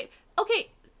and Dave. Okay,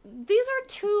 these are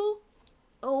two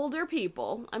older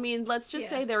people. I mean, let's just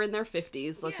say they're in their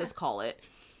 50s. Let's just call it.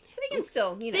 They can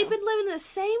still, They've been living in the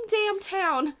same damn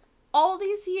town all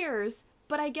these years,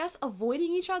 but I guess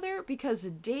avoiding each other because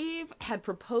Dave had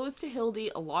proposed to Hildy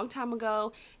a long time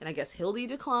ago, and I guess Hildy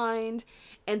declined,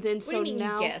 and then What do you mean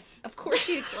now... you guess? Of course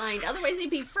she declined. Otherwise they'd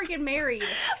be freaking married.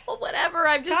 Well, whatever.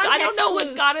 I don't Context know what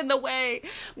clues. got in the way.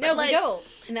 No, But, we don't.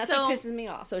 And that's so- what pisses me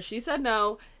off. So she said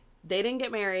no. They didn't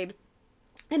get married.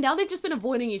 And now they've just been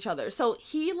avoiding each other. So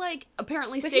he, like,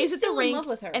 apparently But stays he's at the still in rink love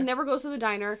with her. and never goes to the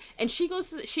diner. And she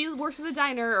works at the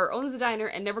diner or owns the diner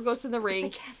and never goes to the rink.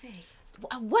 It's a cafe.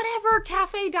 Whatever,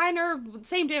 cafe, diner,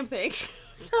 same damn thing.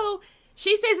 So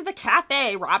she stays at the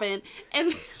cafe, Robin, and,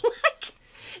 like,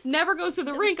 never goes to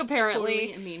the rink, apparently.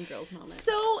 Totally a Mean Girls moment.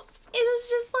 So it was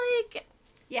just like...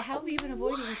 Yeah, how have you been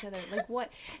avoiding each other? Like, what?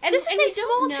 And This is we a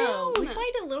small don't know. town. We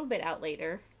find a little bit out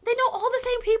later. They know all the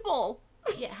same people.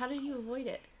 Yeah, how did you avoid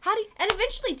it? How do you... And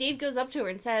eventually Dave goes up to her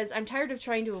and says, I'm tired of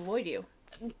trying to avoid you.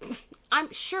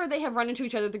 I'm sure they have run into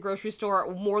each other at the grocery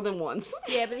store more than once.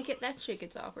 Yeah, but that shit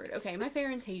gets awkward. Okay, my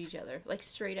parents hate each other. Like,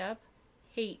 straight up,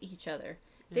 hate each other.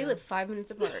 They live 5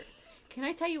 minutes apart. Can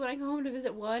I tell you, when I go home to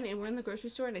visit one and we're in the grocery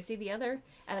store and I see the other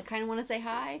and I kind of want to say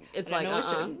hi? It's but like, I know I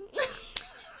shouldn't.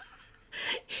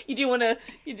 You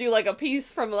do like a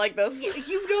piece from like the...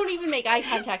 You don't even make eye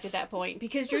contact at that point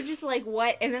because you're just like,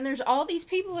 what? And then there's all these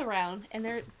people around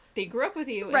and they grew up with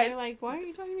you and Right. they're like, why are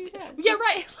you talking to your dad? Yeah,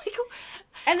 right. Like,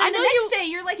 And then I the know next day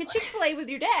you're like at Chick-fil-A with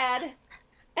your dad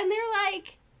and they're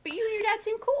like, but you and your dad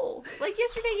seem cool. Like,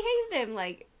 yesterday you hated him.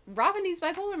 Like, Robin needs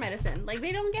bipolar medicine. Like,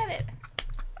 they don't get it.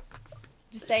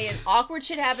 Just saying, awkward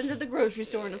shit happens at the grocery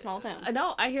store in a small town.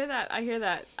 no, I hear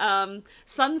that.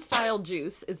 Sun Style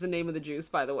Juice is the name of the juice,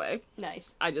 by the way.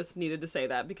 Nice. I just needed to say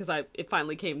that because it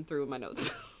finally came through in my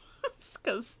notes.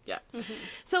 Because, yeah. Mm-hmm.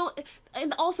 So,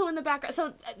 and also in the background,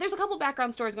 so there's a couple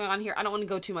background stories going on here. I don't want to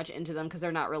go too much into them because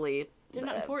they're not really... They're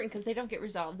not important because they don't get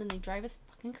resolved and they drive us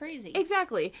fucking crazy.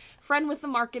 Exactly. Friend with the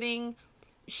marketing,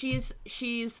 she's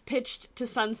pitched to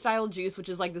Sun Style Juice, which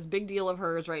is like this big deal of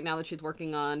hers right now that she's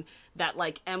working on, that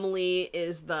like Emily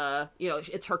is the,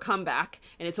 it's her comeback,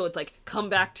 and it's like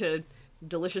comeback to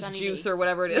delicious Sunny juice D. or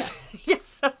whatever it is. Yeah,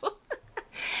 so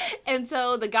and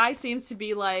so the guy seems to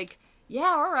be like, yeah,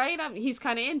 all right, he's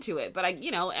kind of into it, but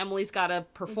Emily's got to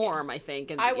perform, I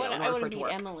think, and I in want order for to it to meet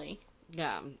work. Emily.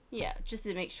 Yeah. Yeah, just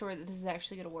to make sure that this is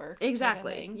actually going to work.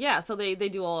 Exactly. Type of thing. Yeah, so they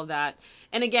do all of that.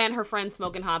 And again, her friend's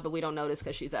smoking hot, but we don't notice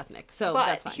because she's ethnic. So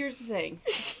that's But fine. here's the thing.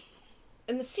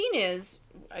 And the scene is,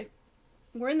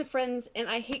 we're in the friends, and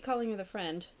I hate calling her the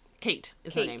friend. Kate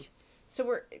is her name. Kate.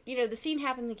 So the scene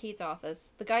happens in Kate's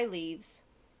office. The guy leaves.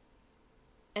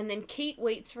 And then Kate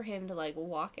waits for him to, like,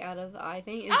 walk out of the eye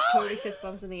thing and totally fist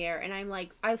bumps in the air. And I'm like,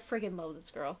 I friggin' love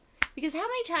this girl. Because how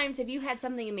many times have you had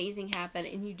something amazing happen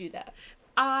and you do that?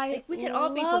 We could all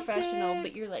be professional,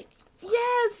 but you're like...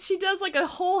 Yes, she does like a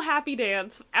whole happy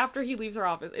dance after he leaves her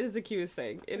office. It is the cutest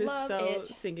thing. It is Love so it.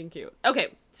 stinking cute. Okay,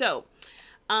 so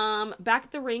back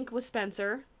at the rink with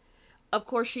Spencer. Of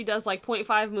course, she does like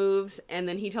 0.5 moves, and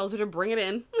then he tells her to bring it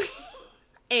in.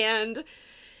 And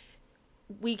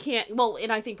we can't, well, and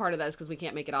I think part of that is because we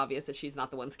can't make it obvious that she's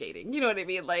not the one skating. You know what I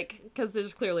mean? Like, because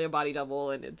there's clearly a body double,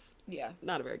 and it's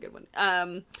not a very good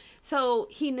one. So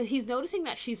he's noticing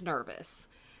that she's nervous.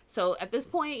 So at this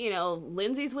point,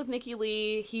 Lindsay's with Nikki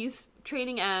Lee. He's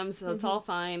training Em, so it's all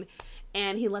fine.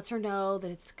 And he lets her know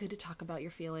that it's good to talk about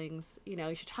your feelings. You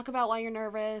should talk about why you're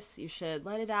nervous. You should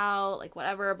let it out, like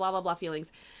whatever, blah, blah, blah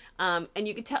feelings. And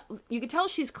you could tell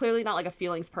she's clearly not like a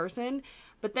feelings person.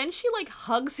 But then she like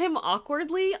hugs him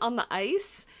awkwardly on the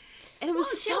ice. And it was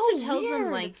she so also tells weird.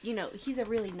 him, like, he's a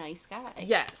really nice guy.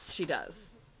 Yes, she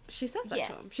does. She says that Yeah.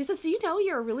 to him. She says, do you know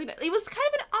you're a really nice... It was kind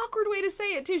of an awkward way to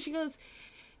say it, too. She goes,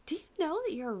 do you know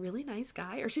that you're a really nice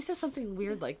guy? Or she says something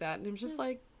weird like that. And I'm just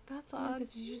like, that's odd.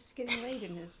 Because he's just getting laid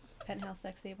in his penthouse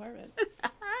sexy apartment.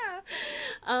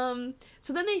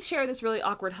 So then they share this really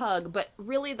awkward hug, but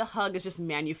really the hug is just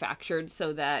manufactured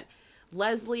so that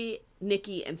Leslie,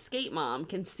 Nikki, and Skate Mom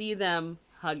can see them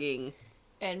hugging.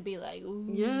 And be like, ooh.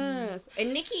 Yes.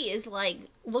 And Nikki is, like,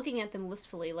 looking at them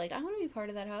wistfully, like, I want to be part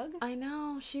of that hug. I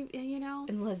know.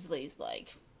 And Leslie's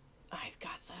like, I've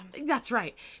got them. That's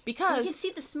right. You Because... can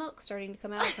see the smoke starting to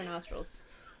come out of her nostrils.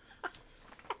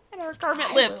 And her Kermit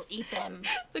I lips. will eat them.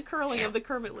 The curling of the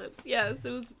Kermit lips. Yes,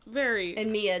 it was very...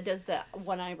 And Mia does the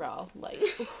one eyebrow, like,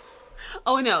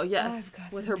 Oh, I know, yes. I've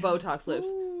got With them her now. Botox lips.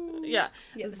 Ooh. Yeah,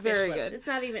 Yeah, it's the fish very lips. good. It's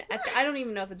not even. I don't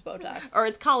even know if it's Botox. Or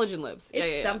it's collagen lips.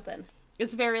 It's something.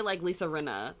 It's very like Lisa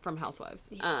Rinna from Housewives.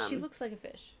 She looks like a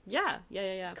fish. Yeah.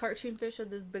 Cartoon fish with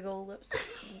the big old lips.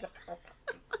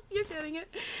 You're getting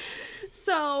it.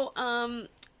 So,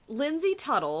 Lindsay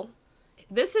Tuttle.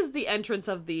 This is the entrance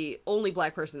of the only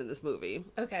black person in this movie.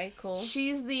 Okay, cool.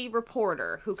 She's the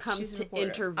reporter who comes to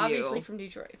interview. Obviously from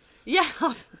Detroit. Yeah.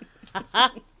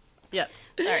 Yes.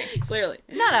 Sorry. Clearly.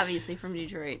 Not obviously from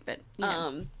Detroit, but you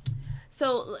know.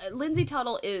 So Lindsay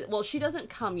Tuttle is, well, she doesn't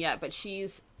come yet, but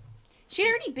She'd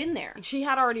already been there. she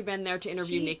had already been there to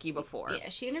interview Nikki before. Yeah,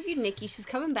 she interviewed Nikki. She's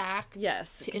coming back.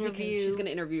 Yes. To because interview. she's going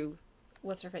to interview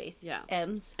What's her face? Yeah.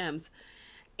 Ems.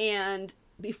 And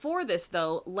before this,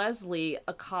 though, Leslie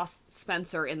accosts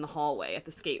Spencer in the hallway at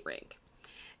the skate rink.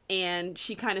 And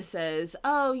she kind of says,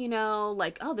 oh, you know,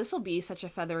 like, oh, this will be such a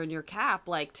feather in your cap,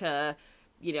 like, to,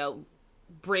 you know,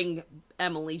 bring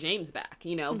Emily James back,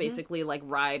 you know, basically, like,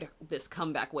 ride this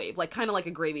comeback wave. Like, kind of like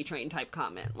a gravy train type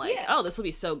comment. Like, oh, this will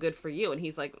be so good for you. And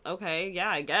he's like, okay, yeah,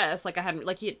 I guess. Like, it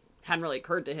hadn't really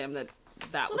occurred to him that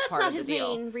was part of the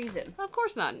deal. Well, that's not his main reason. Of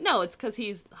course not. No, it's because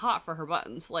he's hot for her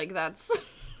buttons. Like, that's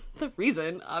the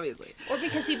reason, obviously. Or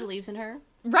because he believes in her.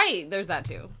 Right, there's that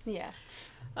too. Yeah.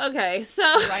 Okay, so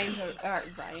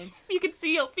Ryan. you can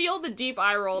feel the deep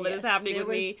eye roll that is happening with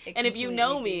me, and if you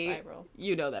know me,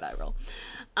 you know that eye roll.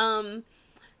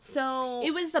 So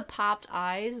it was the popped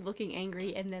eyes, looking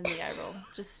angry, and then the eye roll.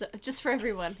 Just for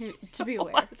everyone to be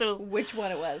aware. So which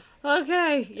one it was.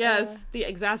 Okay, yes, the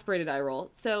exasperated eye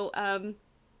roll. So,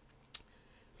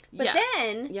 but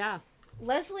then, yeah.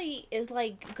 Leslie is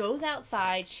like goes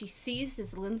outside. She sees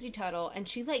this Lindsay Tuttle, and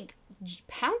she like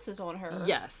pounces on her.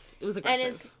 Yes, it was aggressive, and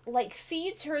is like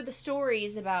feeds her the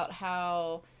stories about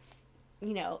how,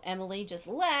 you know, Emily just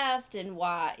left and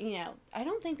why. You know, I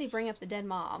don't think they bring up the dead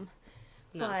mom.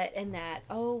 No. But, and that,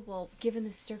 oh, well, given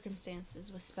the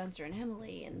circumstances with Spencer and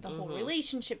Emily and the whole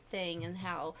relationship thing and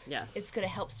how it's going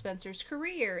to help Spencer's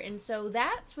career. And so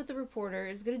that's what the reporter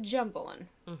is going to jump on.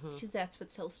 Because that's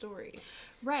what sells stories.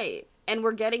 Right. And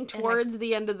we're getting towards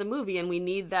the end of the movie and we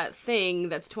need that thing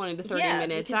that's 20 to 30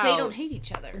 minutes because they don't hate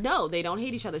each other. No, they don't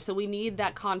hate each other. So we need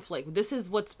that conflict. This is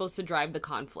what's supposed to drive the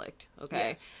conflict. Okay?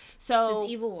 Yes. So. This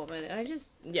evil woman. And I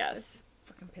just. Yes.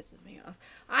 Fucking pisses me off.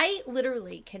 I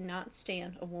literally cannot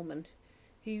stand a woman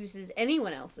who uses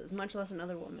anyone else's, much less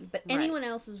another woman, but anyone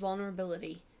else's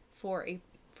vulnerability for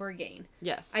a gain.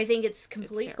 Yes. I think it's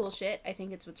complete bullshit. I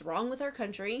think it's what's wrong with our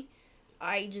country.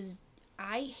 I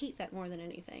hate that more than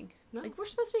anything. No. Like, we're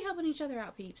supposed to be helping each other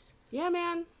out, peeps. Yeah,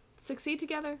 man. Succeed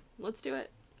together. Let's do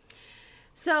it.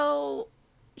 So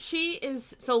she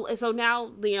is so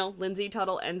now, you know, Lindsay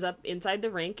Tuttle ends up inside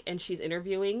the rink and she's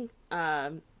interviewing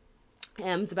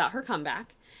Ems about her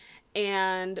comeback.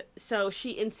 And so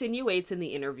she insinuates in the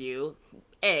interview,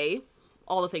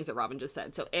 all the things that Robin just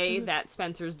said. So that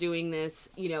Spencer's doing this,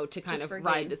 you know, to kind of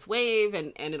ride this wave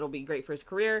and it'll be great for his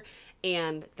career.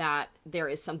 And that there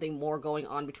is something more going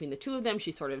on between the two of them.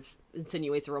 She sort of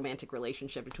insinuates a romantic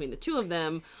relationship between the two of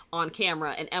them on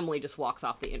camera. And Emily just walks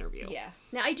off the interview. Yeah.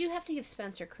 Now, I do have to give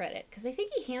Spencer credit because I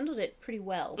think he handled it pretty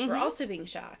well for also being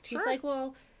shocked. He's like,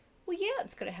 well, yeah,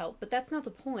 it's going to help, but that's not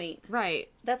the point. Right.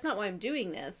 That's not why I'm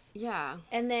doing this. Yeah.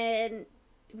 And then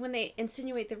when they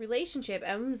insinuate the relationship,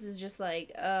 Ems is just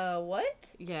like, what?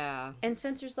 Yeah. And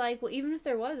Spencer's like, well, even if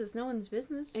there was, it's no one's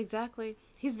business. Exactly.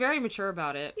 He's very mature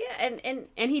about it. Yeah,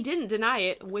 and he didn't deny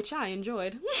it, which I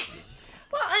enjoyed.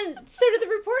 Well, and so did the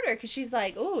reporter, because she's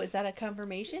like, oh, is that a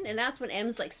confirmation? And that's when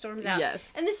Ems, like, storms out. Yes.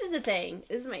 And this is the thing.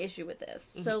 This is my issue with this.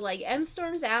 So, like, Ems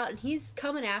storms out, and he's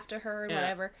coming after her and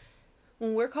whatever.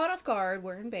 When we're caught off guard,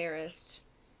 we're embarrassed.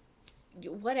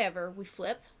 Whatever, we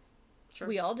flip. Sure.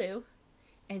 We all do.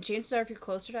 And chances are, if you're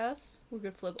closer to us, we're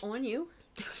going to flip on you.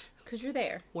 Because you're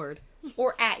there. Word.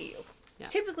 Or at you. Yeah.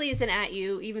 Typically, it's an at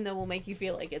you, even though we'll make you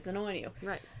feel like it's an on you.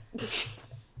 Right.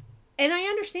 And I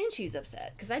understand she's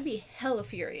upset, because I'd be hella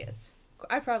furious.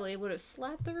 I probably would have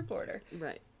slapped the reporter.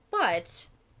 Right. But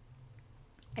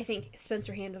I think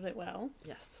Spencer handled it well.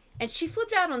 Yes. And she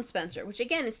flipped out on Spencer, which,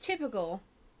 again, is typical.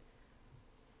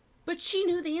 But she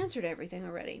knew the answer to everything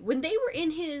already. When they were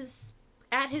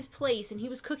at his place and he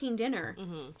was cooking dinner,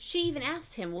 she even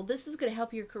asked him, well, this is going to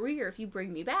help your career if you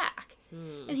bring me back.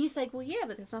 And he's like, well, yeah,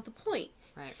 but that's not the point.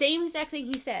 Right. Same exact thing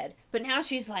he said. But now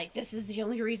she's like, this is the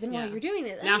only reason why you're doing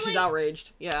this. And now she's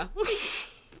outraged. Yeah.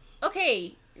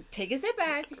 Okay, take a step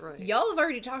back. Right. Y'all have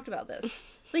already talked about this.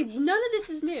 Like, none of this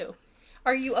is new.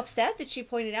 Are you upset that she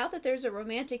pointed out that there's a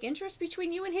romantic interest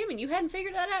between you and him and you hadn't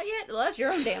figured that out yet? Well, that's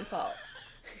your own damn fault.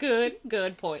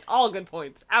 Good point. All good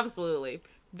points. Absolutely.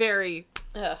 Very.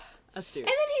 Ugh. Astute. And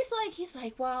then he's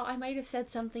like, well, I might have said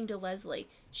something to Leslie.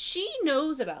 She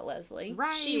knows about Leslie.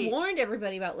 Right. She warned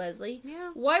everybody about Leslie.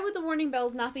 Yeah. Why would the warning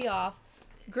bells not be off?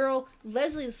 Girl,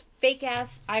 Leslie's fake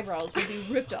ass eyebrows would be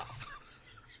ripped off.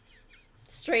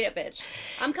 Straight up, bitch.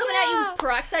 I'm coming at you with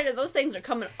peroxide, and those things are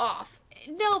coming off.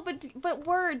 No, but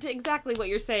word to exactly what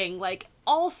you're saying. Like,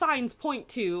 all signs point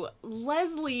to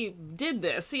Leslie did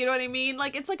this. You know what I mean?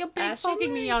 Like, it's like a big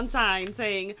fucking neon sign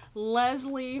saying,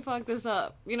 Leslie fucked this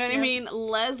up. You know what I mean?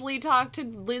 Leslie talked to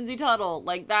Lindsay Tuttle.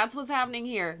 Like, that's what's happening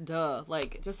here. Duh.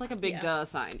 Like, just like a big duh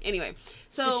sign. Anyway,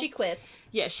 so she quits.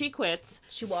 Yeah, she quits.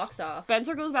 She walks off.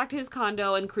 Spencer goes back to his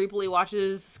condo and creepily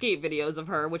watches skate videos of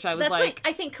her, which I was That's like...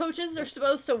 I think coaches are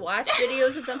supposed to watch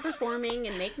videos of them performing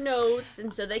and make notes,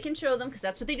 and so they can show them, because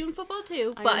that's what they do in football,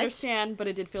 too. I understand, but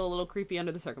it did feel a little creepy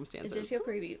under the circumstances. It did feel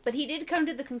creepy. But he did come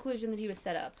to the conclusion that he was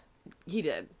set up. He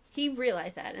did. He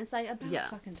realized that, and it's like, about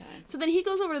fucking time. So then he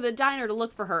goes over to the diner to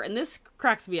look for her, and this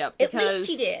cracks me up because... At least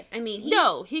he did. I mean,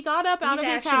 he got up out of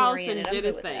his house and did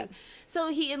his thing. That. So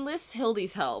he enlists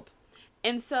Hildy's help.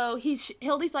 And so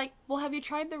Hildy's like, well, have you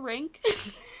tried the rink?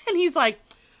 And he's like,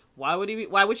 why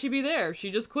would she be there? She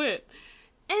just quit.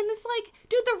 And it's like,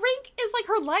 dude, the rink is like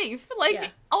her life.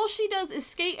 Like, all she does is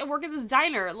skate and work at this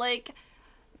diner. Like...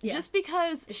 Yeah. Just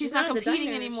because she's not competing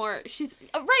anymore. She's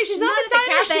not at the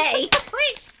cafe.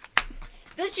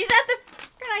 She's at the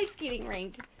ice skating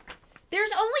rink.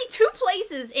 There's only 2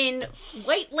 places in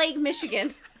White Lake,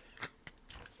 Michigan.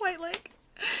 White Lake.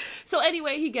 So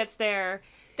anyway, he gets there.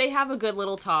 They have a good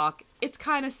little talk. It's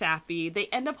kind of sappy. They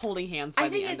end up holding hands by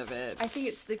the end of it. I think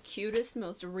it's the cutest,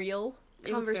 most real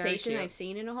conversation I've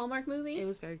seen in a Hallmark movie. It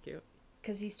was very cute.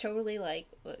 Because he's totally like,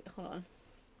 hold on.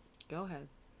 Go ahead.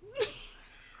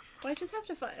 Well, I just have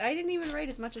to find... I didn't even write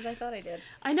as much as I thought I did.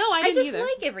 I know, I didn't either. I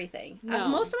just like everything. No.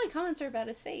 Most of my comments are about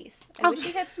his face. I wish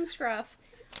he had some scruff.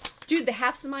 Dude, the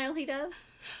half smile he does.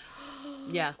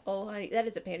 Yeah. Oh, honey, that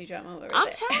is a panty drop moment I'm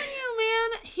telling you,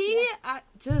 man.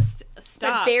 Just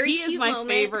stop. Very he is my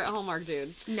favorite Hallmark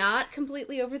dude. Not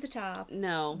completely over the top.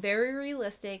 No. Very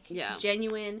realistic. Yeah.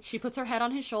 Genuine. She puts her head on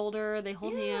his shoulder. They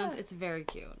hold hands. It's very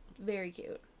cute. Very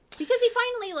cute. Because he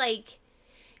finally, like,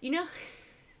 you know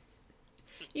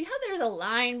how there's a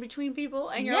line between people,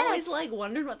 and you're always like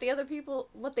wondering what the other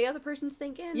person's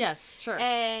thinking. Yes, sure.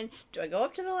 And do I go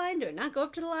up to the line? Do I not go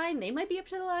up to the line? They might be up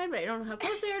to the line, but I don't know how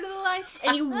close they are to the line.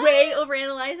 And you way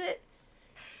overanalyze it.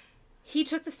 He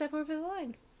took the step over the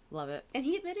line. Love it. And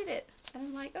he admitted it. And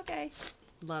I'm like, okay.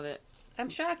 Love it. I'm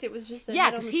shocked it was just a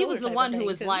because he was the one who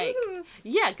was like,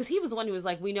 because he was the one who was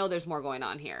like, we know there's more going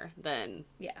on here than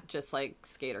just like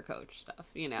skater coach stuff,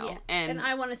 you know. Yeah. And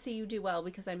I want to see you do well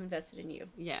because I'm invested in you.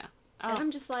 Yeah. And I'm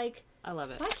just like, I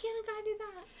love it. Why can't a guy do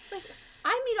that? Like,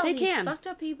 I meet all these fucked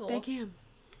up people. They can.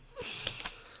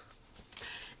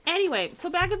 Anyway, so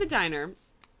back at the diner,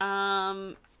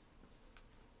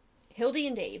 Hildy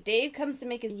and Dave. Dave comes to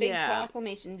make his big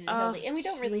proclamation to Hildy, and we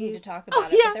don't really need to talk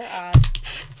about it, but they're odd.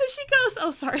 So she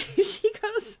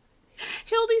goes,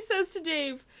 Hildy says to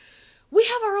Dave, we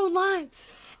have our own lives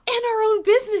and our own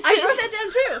businesses. I wrote that down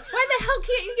too. Why the hell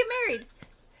can't you get married?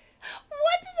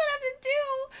 What does that have to do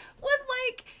with,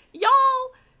 like,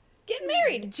 y'all getting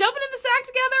married? Jumping in the sack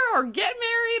together, or getting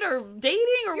married, or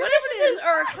dating, or Your whatever it businesses is?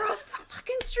 are across the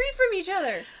fucking street from each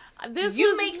other.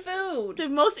 You make food. The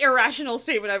most irrational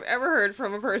statement I've ever heard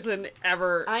from a person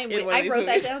ever. I wrote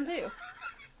that down too.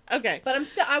 Okay. But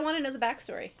I want to know the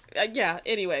backstory.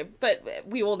 Anyway, but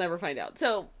we will never find out.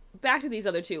 So, back to these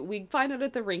other two. We find out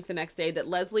at the rink the next day that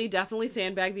Leslie definitely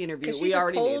sandbagged the interview. We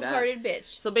already knew that. She's a cold-hearted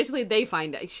bitch. So basically they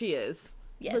find out she is.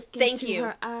 Yes, thank you.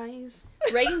 Her eyes.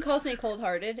 Reagan calls me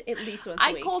cold-hearted at least once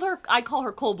a week. I call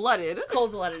her cold-blooded.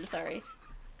 Cold-blooded, sorry.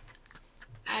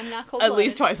 I'm not cold-blooded. At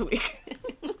least twice a week.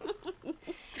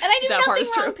 And I do nothing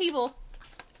wrong, people.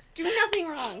 Do nothing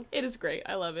wrong. It is great.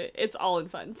 I love it. It's all in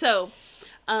fun. So,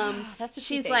 that's what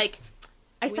she's like,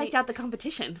 I psyched out the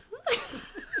competition.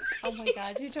 Oh my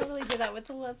god, you totally did that with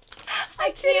the lips.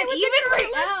 I can't even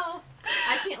right now.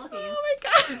 I can't look at you. Oh my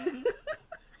god.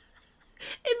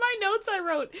 In my notes I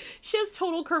wrote, she has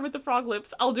total Kermit the Frog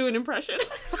lips. I'll do an impression.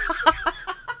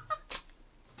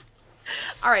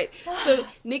 All right, so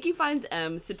Nikki finds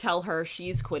Ems to tell her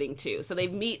she's quitting too. So they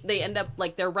end up,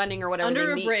 like, they're running or whatever.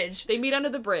 Under a bridge. They meet under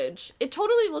the bridge. It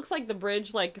totally looks like the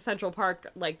bridge, like Central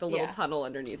Park, like the little tunnel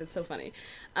underneath. It's so funny.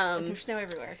 There's snow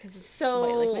everywhere because it's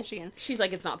White Lake, Michigan. She's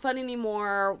like, it's not fun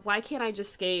anymore. Why can't I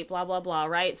just skate? Blah, blah, blah,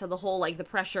 right? So the whole, like, the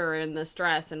pressure and the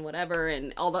stress and whatever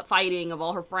and all the fighting of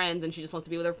all her friends, and she just wants to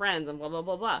be with her friends and blah, blah,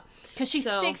 blah, blah. Because she's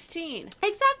 16.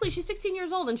 Exactly. She's 16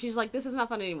 years old, and she's like, this is not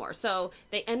fun anymore. So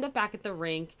they end up back at the rink.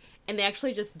 rink, and they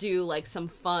actually just do, like, some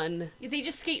fun... They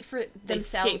just skate for They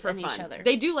themselves skate for and fun. each other.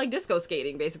 They do, like, disco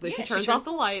skating, basically. Yeah, She she turns turns- off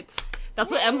the lights.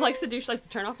 That's what Ems likes to do. She likes to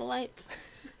turn off the lights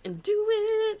and do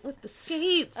it with the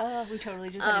skates. We totally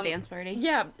just had a dance party.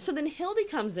 Yeah, so then Hildy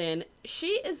comes in.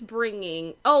 She is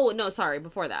bringing... Oh, no, sorry,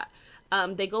 before that.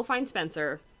 They go find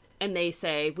Spencer, and they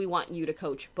say, we want you to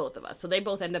coach both of us. So they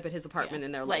both end up at his apartment, Yeah.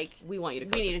 and they're Like, we want you to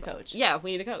coach we need us a both." coach. Yeah,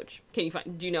 we need a coach. Can you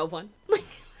find... Do you know of one?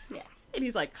 Yeah. And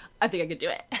he's like, I think I could do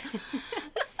it.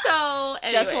 So,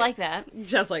 anyway, Just like that.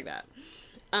 Just like that.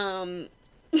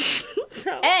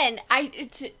 So... And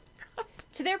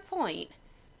to their point,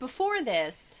 before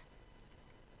this,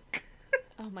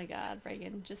 oh my God,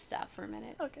 Reagan, just stop for a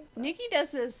minute. Okay. Nikki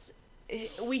does this.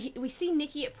 We see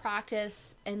Nikki at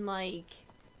practice, and like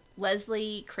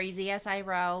Leslie, crazy ass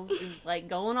eyebrows, is like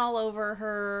going all over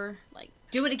her, like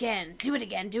do it again, do it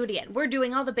again, do it again. We're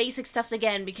doing all the basic stuffs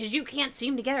again because you can't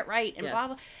seem to get it right, and Yes. blah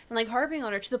blah, and like harping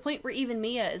on her to the point where even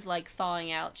Mia is like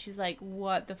thawing out. She's like,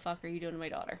 "What the fuck are you doing to my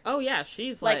daughter?" Oh, yeah,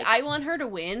 she's Like, I want her to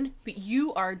win, but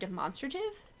you are demonstrative.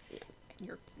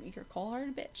 You're a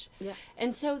cold-hearted bitch. Yeah.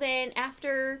 And so then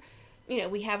after,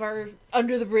 we have our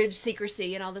under the bridge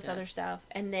secrecy and all this other Yes. stuff,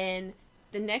 and then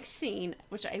the next scene,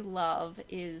 which I love,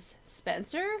 is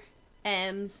Spencer,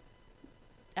 Ems,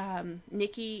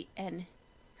 Nikki, and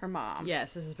her mom.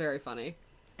 Yes, this is very funny.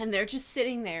 And they're just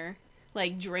sitting there,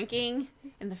 like drinking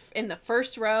in the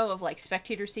first row of like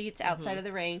spectator seats outside of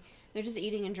the ring. They're just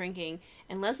eating and drinking,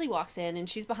 and Leslie walks in, and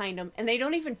she's behind them, and they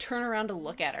don't even turn around to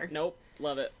look at her. Nope.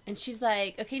 Love it. And she's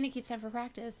like, "Okay, Nikki, it's time for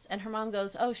practice." And her mom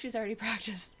goes, "Oh, she's already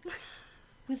practiced."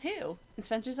 With who? And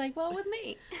Spencer's like, "Well, with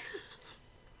me."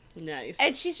 Nice.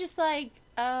 And she's just like,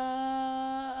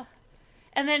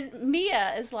 And then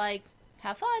Mia is like,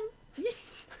 "Have fun."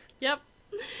 Yep.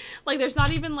 Like, there's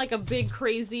not even, like, a big,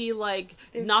 crazy, like,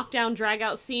 knockdown,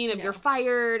 drag-out scene of No. you're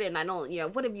fired, and I don't,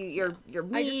 what have you, you're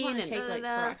mean, I just want to and take, like,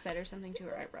 da-da-da. peroxide or something to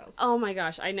her eyebrows. Oh my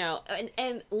gosh, I know.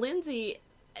 And Lindsay,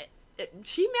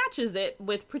 she matches it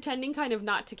with pretending kind of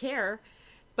not to care,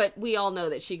 but we all know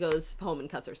that she goes home and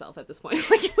cuts herself at this point.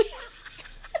 Like,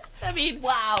 I mean,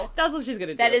 Wow. that's what she's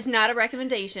gonna do. That is not a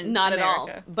recommendation. not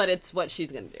America. at all, but it's what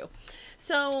she's gonna do.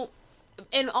 So,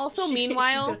 and also She's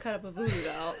meanwhile, gonna cut up a voodoo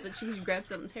doll that she can grab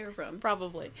someone's hair from.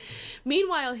 probably.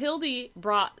 Meanwhile, Hildy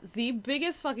brought the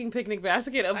biggest fucking picnic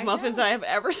basket of muffins know. I have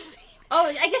ever seen. Oh,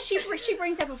 I guess she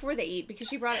brings that before they eat because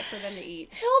she brought it for them to eat.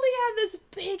 Hildy had this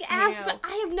big ass, know. but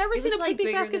I have never It seen was a like picnic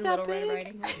bigger basket than that Little Red big.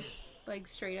 Riding Hood. Like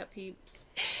straight up peeps.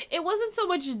 It wasn't so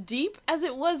much deep as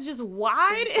it was just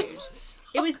wide. It was huge.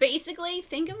 It was basically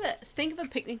think of a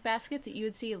picnic basket that you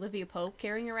would see Olivia Pope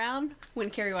carrying around when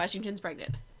Kerry Washington's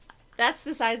pregnant. That's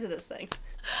the size of this thing.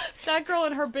 That girl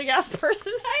in her big ass purses.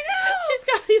 I know! She's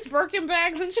got these Birkin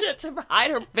bags and shit to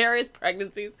hide her various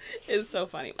pregnancies. Is so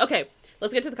funny. Okay,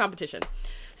 let's get to the competition.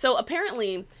 So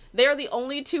apparently, they are the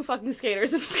only two fucking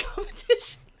skaters in this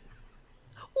competition.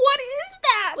 What is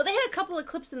that? Well, they had a couple of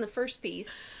clips in the first piece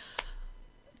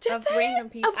Did of they? random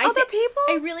people. Of other people?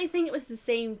 I really think it was the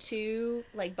same two,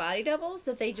 like, body doubles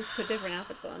that they just put different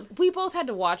outfits on. We both had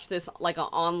to watch this, like, an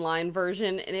online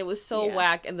version, and it was so Yeah.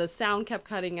 whack, and the sound kept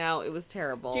cutting out. It was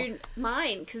terrible. Dude,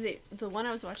 mine, because the one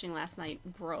I was watching last night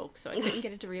broke, so I couldn't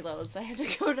get it to reload, so I had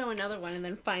to go to another one and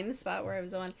then find the spot where I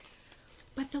was on.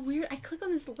 But I click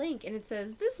on this link and it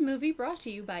says, "This movie brought to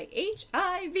you by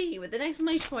HIV" with an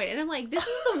exclamation point. And I'm like, this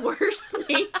is the worst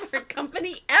name for a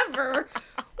company ever.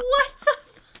 What the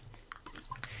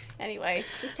fuck? Anyway,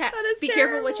 just That is be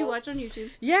careful what you terrible. watch on YouTube.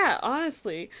 Yeah,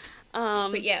 honestly.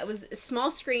 But yeah, it was a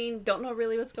small screen, don't know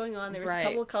really what's going on. There was Right. a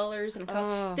couple of colors and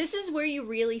Oh. this is where you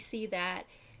really see that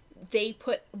they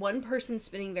put one person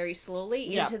spinning very slowly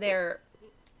Yeah. into their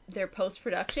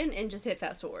post-production and just hit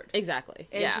fast forward. Exactly.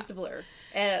 And yeah. it's just a blur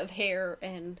of hair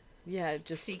and Yeah,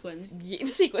 just sequins.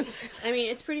 Sequence. I mean,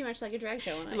 it's pretty much like a drag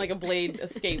show on ice. Like a blade, a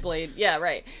skate blade. Yeah,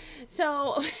 right.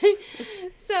 So,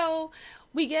 so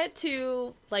we get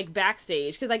to like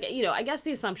backstage because I guess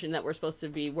the assumption that we're supposed to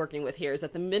be working with here is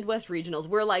that the Midwest regionals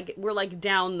we're like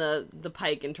down the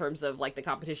pike in terms of like the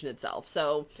competition itself.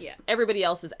 So Yeah. everybody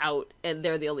else is out and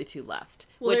they're the only two left.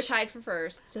 Well, which they're tied for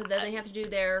first, so then they have to do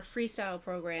their freestyle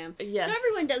program. Yes. So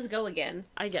everyone does go again,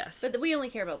 I guess. but we only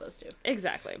care about those two.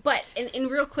 Exactly. But, and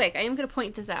real quick, I am going to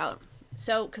point this out,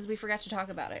 so, because we forgot to talk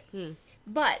about it.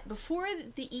 But before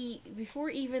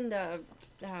even the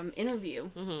interview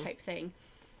type thing,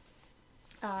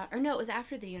 or no, it was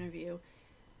after the interview,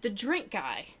 the drink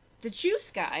guy, the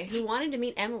juice guy who wanted to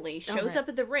meet Emily shows Okay. up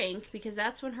at the rink, because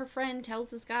that's when her friend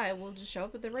tells this guy, we'll just show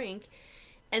up at the rink,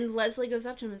 and Leslie goes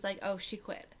up to him and is like, "Oh, she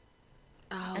quit."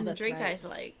 Oh, And the that's drink right. guy's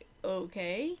like,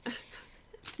 "Okay."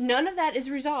 None of that is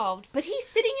resolved, but he's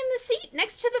sitting in the seat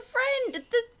next to the friend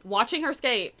Watching her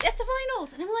skate. at the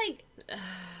finals, and I'm like,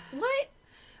 what?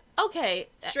 Okay.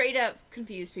 Straight up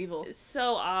confused people. It's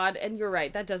so odd, and you're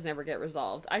right, that does never get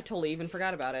resolved. I totally even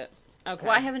forgot about it. Okay.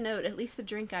 Well, I have a note. At least the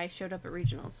drink guy showed up at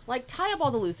regionals. Like, tie up all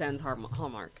the loose ends,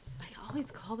 Hallmark. I always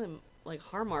call them, like,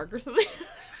 Hallmark or something.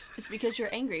 It's because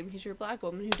you're angry because you're a black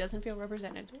woman who doesn't feel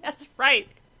represented. That's right.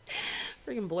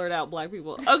 Freaking blurt out black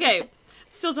people. Okay.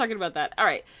 Still talking about that. All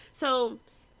right. So,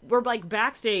 we're, like,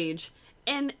 backstage,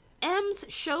 and Ems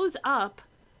shows up,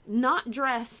 not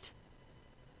dressed,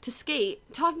 to skate,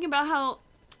 talking about how,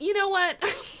 you know what?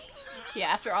 Yeah,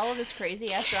 after all of this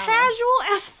crazy ass drama,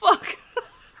 Casual as fuck.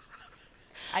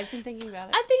 I've been thinking about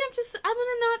it. I think I'm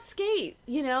gonna not skate,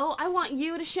 you know? I want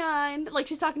you to shine. Like,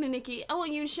 she's talking to Nikki. I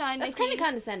want you to shine, That's Nikki. kind of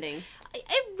condescending.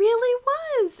 It really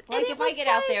was. Like, and if I get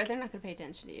out there, they're not going to pay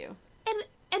attention to you.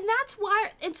 And that's why,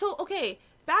 and so, okay,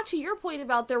 back to your point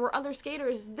about there were other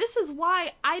skaters, this is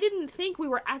why I didn't think we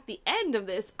were at the end of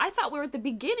this. I thought we were at the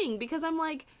beginning, because I'm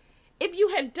like, if you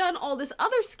had done all this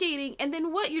other skating, and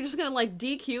then what, you're just gonna, like,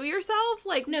 DQ yourself?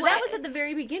 Like, No, what? that was at the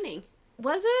very beginning.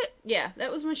 Was it? Yeah,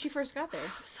 that was when she first got there.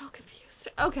 I'm so confused.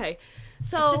 Okay,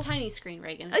 so... It's a tiny screen,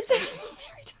 Reagan. It's very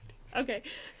tiny. Okay,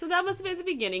 so that must have been the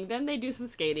beginning. Then they do some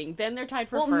skating. Then they're tied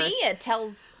for first. Well, Mia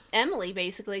tells Emily,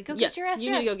 basically, go get your ass dressed.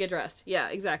 You need to go get dressed. Yeah,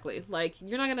 exactly. Like,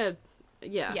 you're not gonna...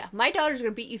 Yeah. Yeah, my daughter's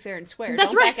gonna beat you fair and square.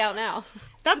 That's Don't right. back out now.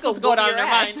 That's Go what's going whoop on in your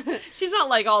her ass. mind. She's not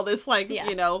like all this, like, Yeah.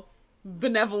 you know,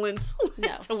 benevolence.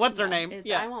 No. So what's her No, name? It's,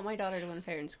 Yeah. I want my daughter to win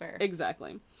fair and square.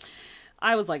 Exactly.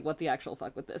 I was like, what the actual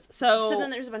fuck with this? So then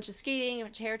there's a bunch of skating, a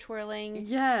bunch of hair twirling.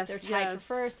 yes, They're tied for yes.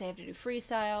 first. They have to do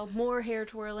freestyle. More hair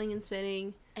twirling and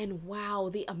spinning. And wow,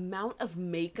 the amount of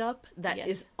makeup that Yes.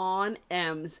 is on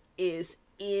Ems is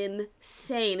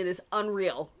insane. It is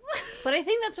unreal. But I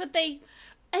think that's what they...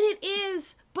 And it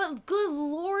is, but good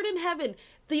Lord in heaven,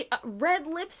 the red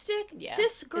lipstick. Yeah,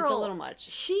 This girl, it's a little much.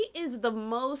 She is the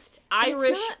most it's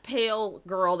Irish not- pale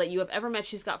girl that you have ever met.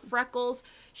 She's got freckles.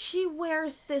 She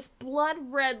wears this blood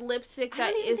red lipstick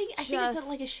that is I think it's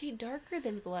like a shade darker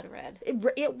than blood red. it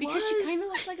Because was. she kind of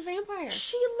looks like a vampire.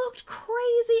 She looked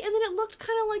crazy, and then it looked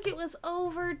kind of like it was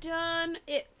overdone.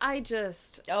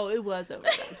 Oh, it was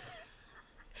overdone.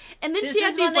 And then This she had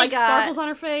is when these they like got- sparkles on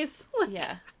her face.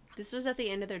 Yeah. This was at the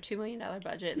end of their $2 million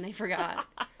budget, and they forgot.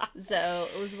 So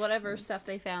it was whatever stuff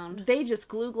they found. They just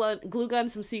glue gun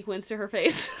some sequins to her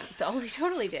face. Oh, they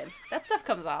totally did. That stuff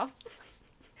comes off.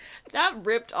 That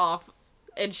ripped off,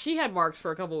 and she had marks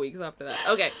for a couple weeks after that.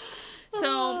 Okay,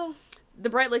 so the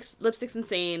bright lipstick's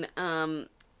insane. Oh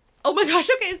my gosh.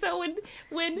 Okay, so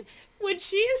when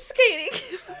she is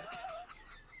skating,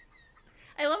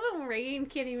 I love it when Reagan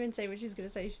can't even say what she's going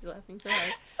to say. She's laughing so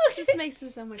hard. This makes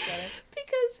this so much better.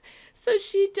 because so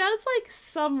she does like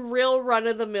some real run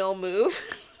of the mill move,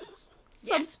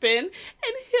 some spin, and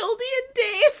Hildy and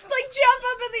Dave like jump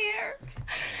up in the air.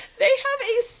 They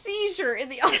have a seizure in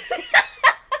the audience.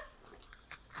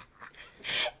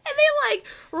 And they like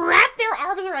wrap their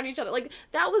arms around each other. Like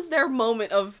that was their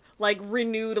moment of like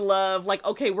renewed love. Like,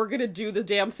 okay, we're gonna do the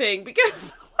damn thing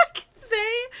because like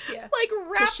they like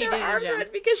wrapped she their did a arms jump. around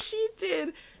because she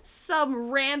did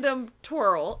some random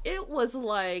twirl. It was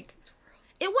like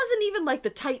it wasn't even like the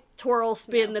tight twirl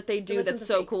spin that they It do wasn't that's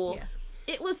the so fake- cool.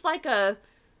 yeah. It was like a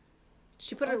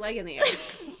She put her leg in the air.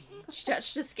 She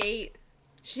touched a skate.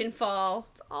 She didn't fall.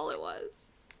 that's all it was.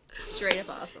 Straight up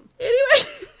awesome. Anyway, and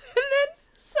then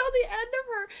so the end of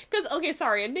her, because okay,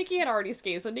 sorry, and Nikki had already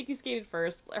skated, so Nikki skated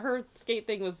first. Her skate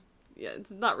thing was, yeah, it's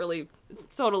not really, it's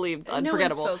totally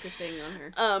unforgettable. No one's focusing on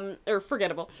her. Or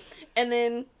forgettable, and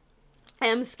then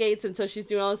Em skates, and so she's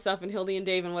doing all this stuff, and Hildy and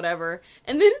Dave and whatever,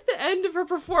 and then at the end of her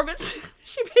performance,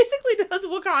 she basically does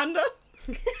Wakanda.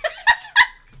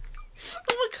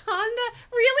 Wakanda?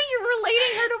 Really? You're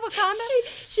relating her to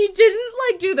Wakanda? She didn't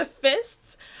like do the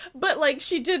fists, but like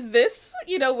she did this,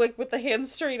 you know, with the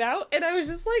hands straight out, and I was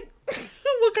just like,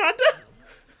 Wakanda.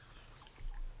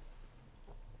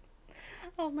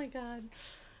 Oh my god.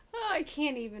 Oh, I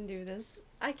can't even do this.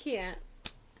 I can't.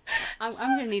 I'm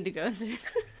gonna need to go soon.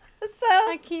 So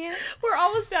I can't. we're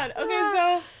almost done. Okay,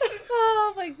 so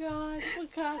Oh my god.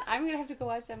 Wakanda. I'm gonna have to go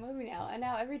watch that movie now. And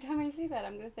now every time I see that,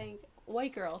 I'm gonna think,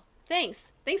 white girl.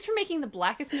 Thanks. Thanks for making the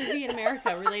blackest movie in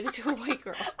America related to a white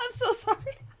girl. I'm so sorry.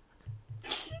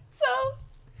 So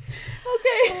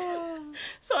okay.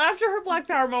 So after her Black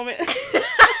Power moment,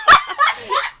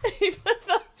 they put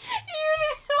the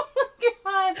Oh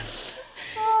my god.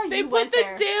 Oh, they you put went the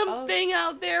there. damn Oh. thing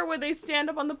out there where they stand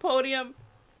up on the podium.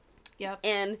 Yep.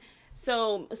 And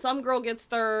so some girl gets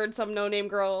third, some no-name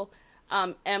girl.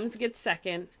 Ems gets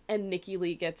second, and Nikki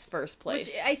Lee gets first place.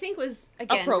 Which I think was,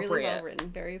 again, really Appropriate. well written.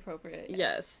 Very appropriate.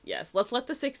 Yes. Let's let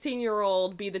the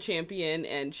 16-year-old be the champion,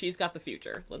 and she's got the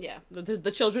future. Yeah.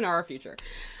 The children are our future.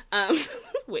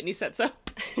 Whitney said so.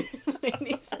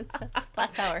 Whitney said so.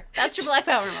 Black Power. That's your Black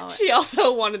Power moment. She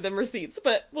also wanted them receipts,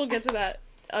 but we'll get to that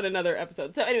on another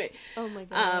episode. So anyway. Oh my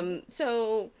god.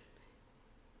 So,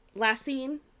 last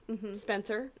scene,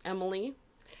 Spencer, Emily.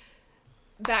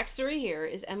 Backstory here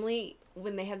is Emily,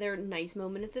 when they had their nice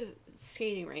moment at the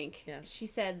skating rink, she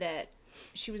said that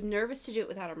she was nervous to do it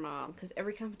without her mom, because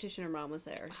every competition her mom was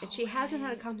there. And she hasn't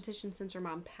had a competition since her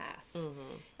mom passed.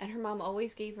 And her mom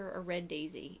always gave her a red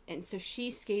daisy. And so she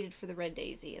skated for the red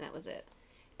daisy, and that was it.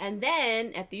 And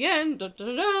then, at the end, dun, dun,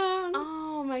 dun, dun,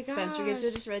 Oh my god. Spencer gives her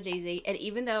this red daisy, and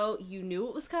even though you knew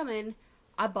it was coming,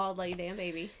 I bawled like a damn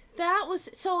baby. That was...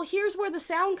 So, here's where the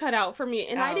sound cut out for me,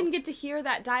 and I didn't get to hear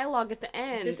that dialogue at the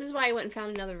end. This is why I went and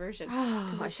found another version.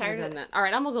 Because I should have done that.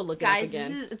 Alright, I'm gonna go look it up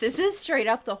again. This is straight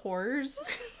up the horrors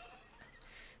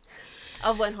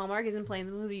of when Hallmark isn't playing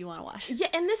the movie you want to watch. Yeah,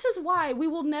 and this is why we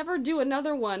will never do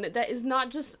another one that is not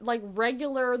just, like,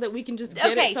 regular, that we can just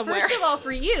get it somewhere. First of all,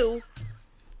 for you,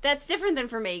 that's different than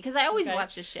for me, because I always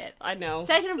watch this shit. I know.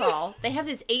 Second of all, they have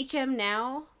this HM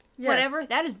Now, whatever,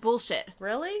 that is bullshit.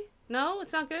 Really? No?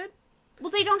 It's not good?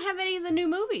 Well, they don't have any of the new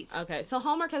movies. Okay, so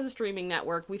Hallmark has a streaming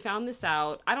network. We found this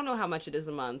out. I don't know how much it is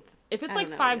a month. If it's like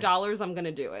don't know $5, I'm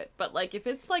gonna do it. But like if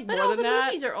it's like But more all than the that,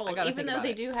 movies are old, I gotta even think though about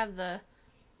they it. do have the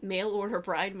Mail Order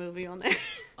Bride movie on there.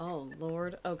 Oh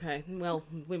Lord. Okay. Well,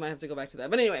 we might have to go back to that.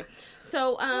 But anyway,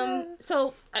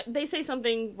 so they say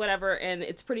something, whatever, and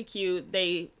it's pretty cute.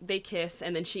 They kiss,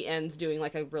 and then she ends doing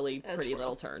like a really pretty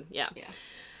little turn. Yeah. Yeah.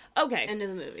 Okay. End of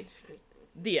the movie.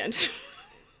 The end.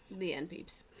 The end,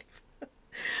 peeps.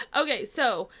 Okay,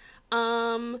 so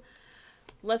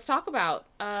let's talk about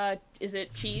is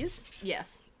it cheese?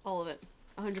 Yes, all of it.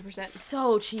 100%.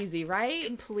 So cheesy, right?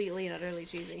 Completely and utterly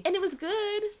cheesy. And it was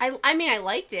good. I mean, I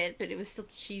liked it, but it was still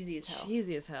cheesy as hell.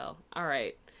 Cheesy as hell. All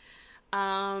right.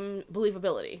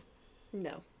 Believability.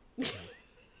 No.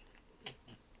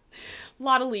 A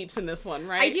lot of leaps in this one,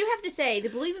 right? I do have to say, the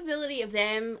believability of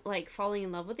them, like, falling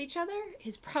in love with each other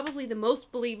is probably the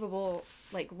most believable,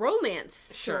 like, romance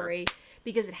story.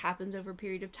 Because it happens over a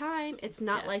period of time. It's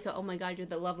not like, oh my god, you're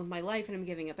the love of my life and I'm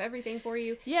giving up everything for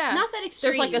you. Yeah. It's not that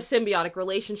extreme. There's like a symbiotic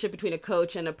relationship between a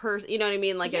coach and a person, you know what I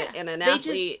mean? Like and an athlete.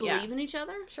 They just believe in each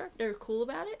other. Sure. They're cool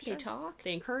about it. Sure. They talk.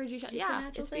 They encourage each other. It's a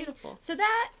natural thing. Beautiful. So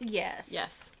that, yes.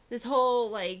 Yes. This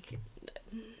whole, like,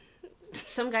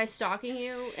 some guy stalking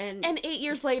you and 8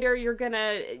 years later you're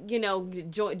gonna do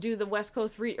the Midwest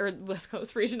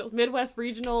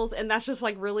regionals, and that's just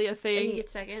like really a thing. and you get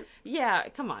second. Yeah,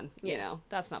 come on. You know,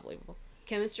 that's not believable.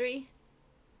 Chemistry,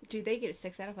 dude, they get a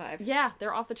 6 out of 5. Yeah,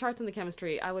 they're off the charts in the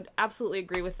chemistry. I would absolutely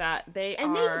agree with that. They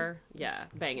are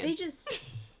banging. They just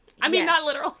I mean, not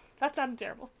literal. That sounded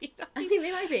terrible. I mean,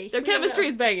 they might be. Their chemistry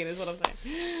is banging is what I'm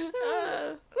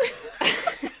saying.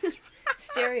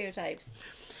 Stereotypes.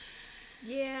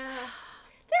 Yeah.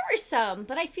 There were some,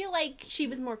 but I feel like she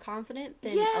was more confident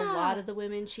than a lot of the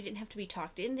women. She didn't have to be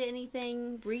talked into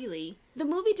anything, really. The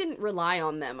movie didn't rely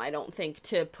on them, I don't think,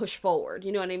 to push forward.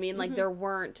 You know what I mean? Like, there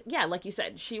weren't... Yeah, like you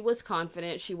said, she was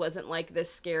confident. She wasn't, like,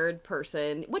 this scared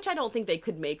person, which I don't think they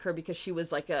could make her because she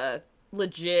was, like, a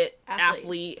legit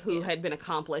athlete who had been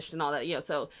accomplished and all that, you know,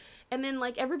 so... And then,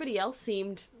 like, everybody else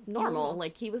seemed normal.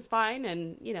 Like, he was fine,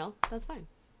 and, you know, that's fine.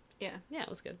 Yeah. Yeah, it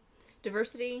was good.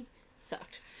 Diversity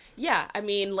sucked. Yeah, I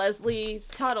mean, Lindsay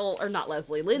Tuttle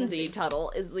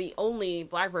is the only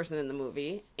black person in the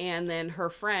movie, and then her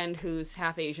friend, who's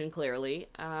half Asian, clearly,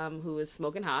 who is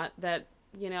smoking hot, that,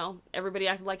 you know, everybody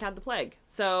acted like had the plague.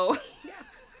 So, yeah.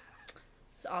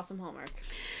 It's awesome Hallmark.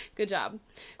 Good job.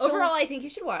 Overall, I think you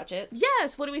should watch it.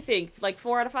 Yes, what do we think? Like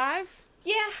 4 out of 5?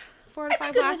 Yeah. 4 out of 5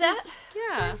 I'd be good with glasses? that.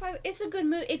 Yeah. 4 out of 5. It's a good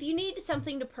movie. If you need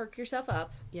something to perk yourself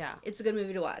up, Yeah. it's a good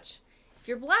movie to watch. If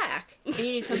you're black and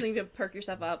you need something to perk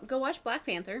yourself up, go watch Black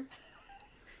Panther.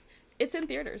 It's in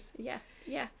theaters. Yeah.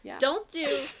 Yeah.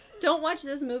 Don't watch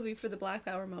this movie for the Black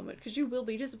Power moment, because you will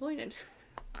be disappointed.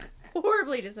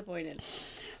 Horribly disappointed.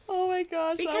 Oh my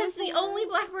gosh. Because the only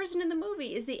black person in the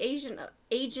movie is the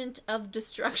agent of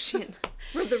destruction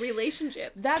for the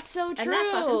relationship. That's so true. And that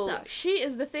fucking sucks. She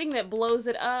is the thing that blows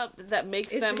it up, that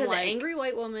makes It's them because like... an angry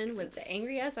white woman with the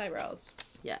angry ass eyebrows.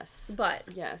 Yes. But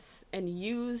Yes. And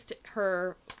used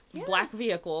her black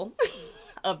vehicle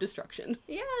of destruction.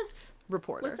 yes.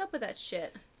 Reporter. What's up with that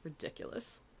shit?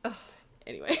 Ridiculous. Ugh.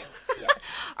 Anyway. Yes.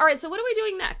 All right, so what are we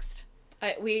doing next?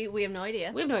 We have no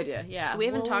idea. We have no idea. Yeah, We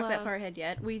haven't talked that far ahead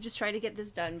yet. We just try to get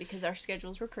this done because our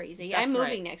schedules were crazy. That's I'm moving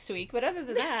right. next week, but other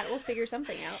than that, we'll figure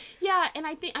something out. Yeah, and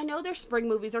I know their spring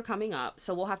movies are coming up,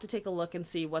 so we'll have to take a look and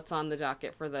see what's on the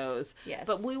docket for those. Yes.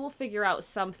 But we will figure out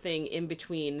something in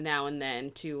between now and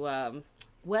then to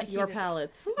wet your keep us-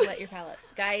 palates. Wet your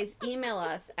palates. Guys, email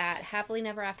us at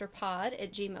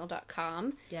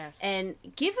happilyneverafterpod@gmail.com. Yes. And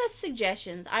give us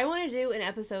suggestions. I want to do an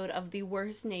episode of the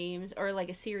worst names, or like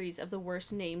a series of the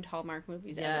worst named Hallmark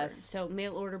movies ever. Yes. So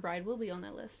Mail Order Bride will be on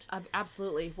that list.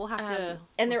 Absolutely. We'll have to.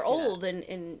 And they're we'll do that. old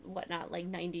and whatnot, like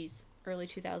 90s, early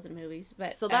 2000 movies.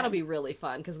 But So that'll be really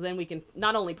fun because then we can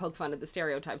not only poke fun at the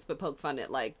stereotypes, but poke fun at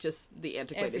like just the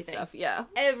antiquated Everything. stuff. Yeah.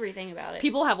 everything about it.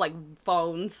 People have like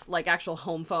phones, like actual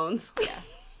home phones. Yeah.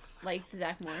 Like the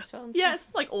Zach Morris phones. Yes,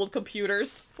 like old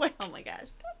computers, like Oh my gosh.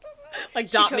 like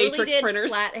She dot totally matrix did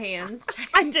printers. flat hands.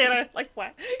 I did it like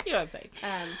what? You know what I'm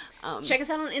saying? Check us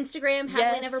out on Instagram, Yes.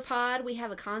 Happily Never Pod. We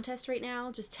have a contest right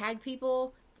now. Just tag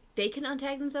people. They can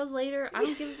untag themselves later. I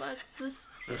don't give a fuck. Just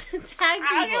tag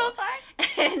people.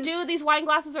 And Dude, these wine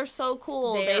glasses are so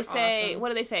cool. They They are say, awesome. what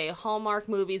do they say? Hallmark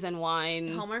movies and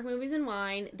wine. Hallmark movies and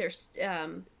wine. They're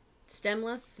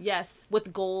stemless. Yes,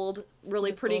 with gold,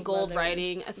 really With pretty gold gold leather.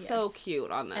 writing. It's so Yes.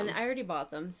 cute on them. And I already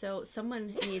bought them, so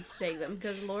someone needs to take them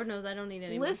because Lord knows I don't need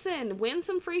any more. Listen, win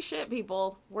some free shit,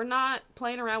 people. We're not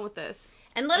playing around with this.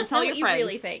 And let and us tell know your what you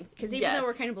really friends. think, because even Yes. though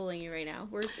we're kind of bullying you right now,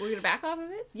 we're gonna back off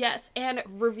of it. Yes, and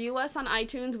review us on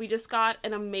iTunes. We just got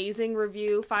an amazing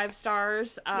review, 5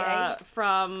 stars, Yay.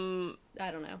 from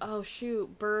I don't know, oh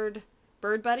shoot, Bird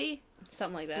Buddy,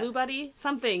 something like that. Blue Buddy,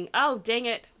 something. Oh dang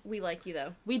it, We like you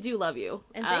though, we do love you,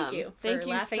 and thank you for thank you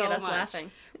laughing so at us much.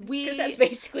 laughing, We because that's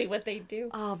basically what they do.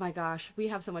 oh my gosh, we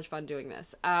have so much fun doing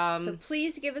this. So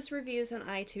please give us reviews on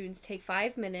iTunes. Take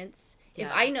 5 minutes. If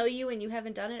Yeah. I know you and you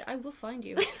haven't done it, I will find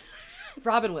you.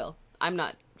 Robin will. I'm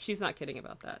not. She's not kidding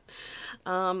about that.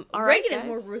 All right, Reagan is guys.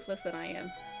 more ruthless than I am.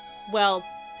 Well,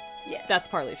 Yes, that's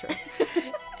partly true.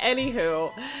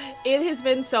 Anywho, it has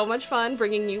been so much fun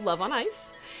bringing you Love on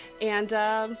Ice, and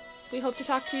we hope to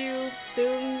talk to you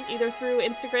soon, either through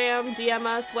Instagram, DM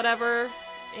us, whatever,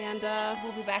 and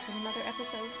we'll be back with another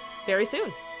episode. very soon.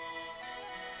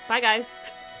 Bye, guys.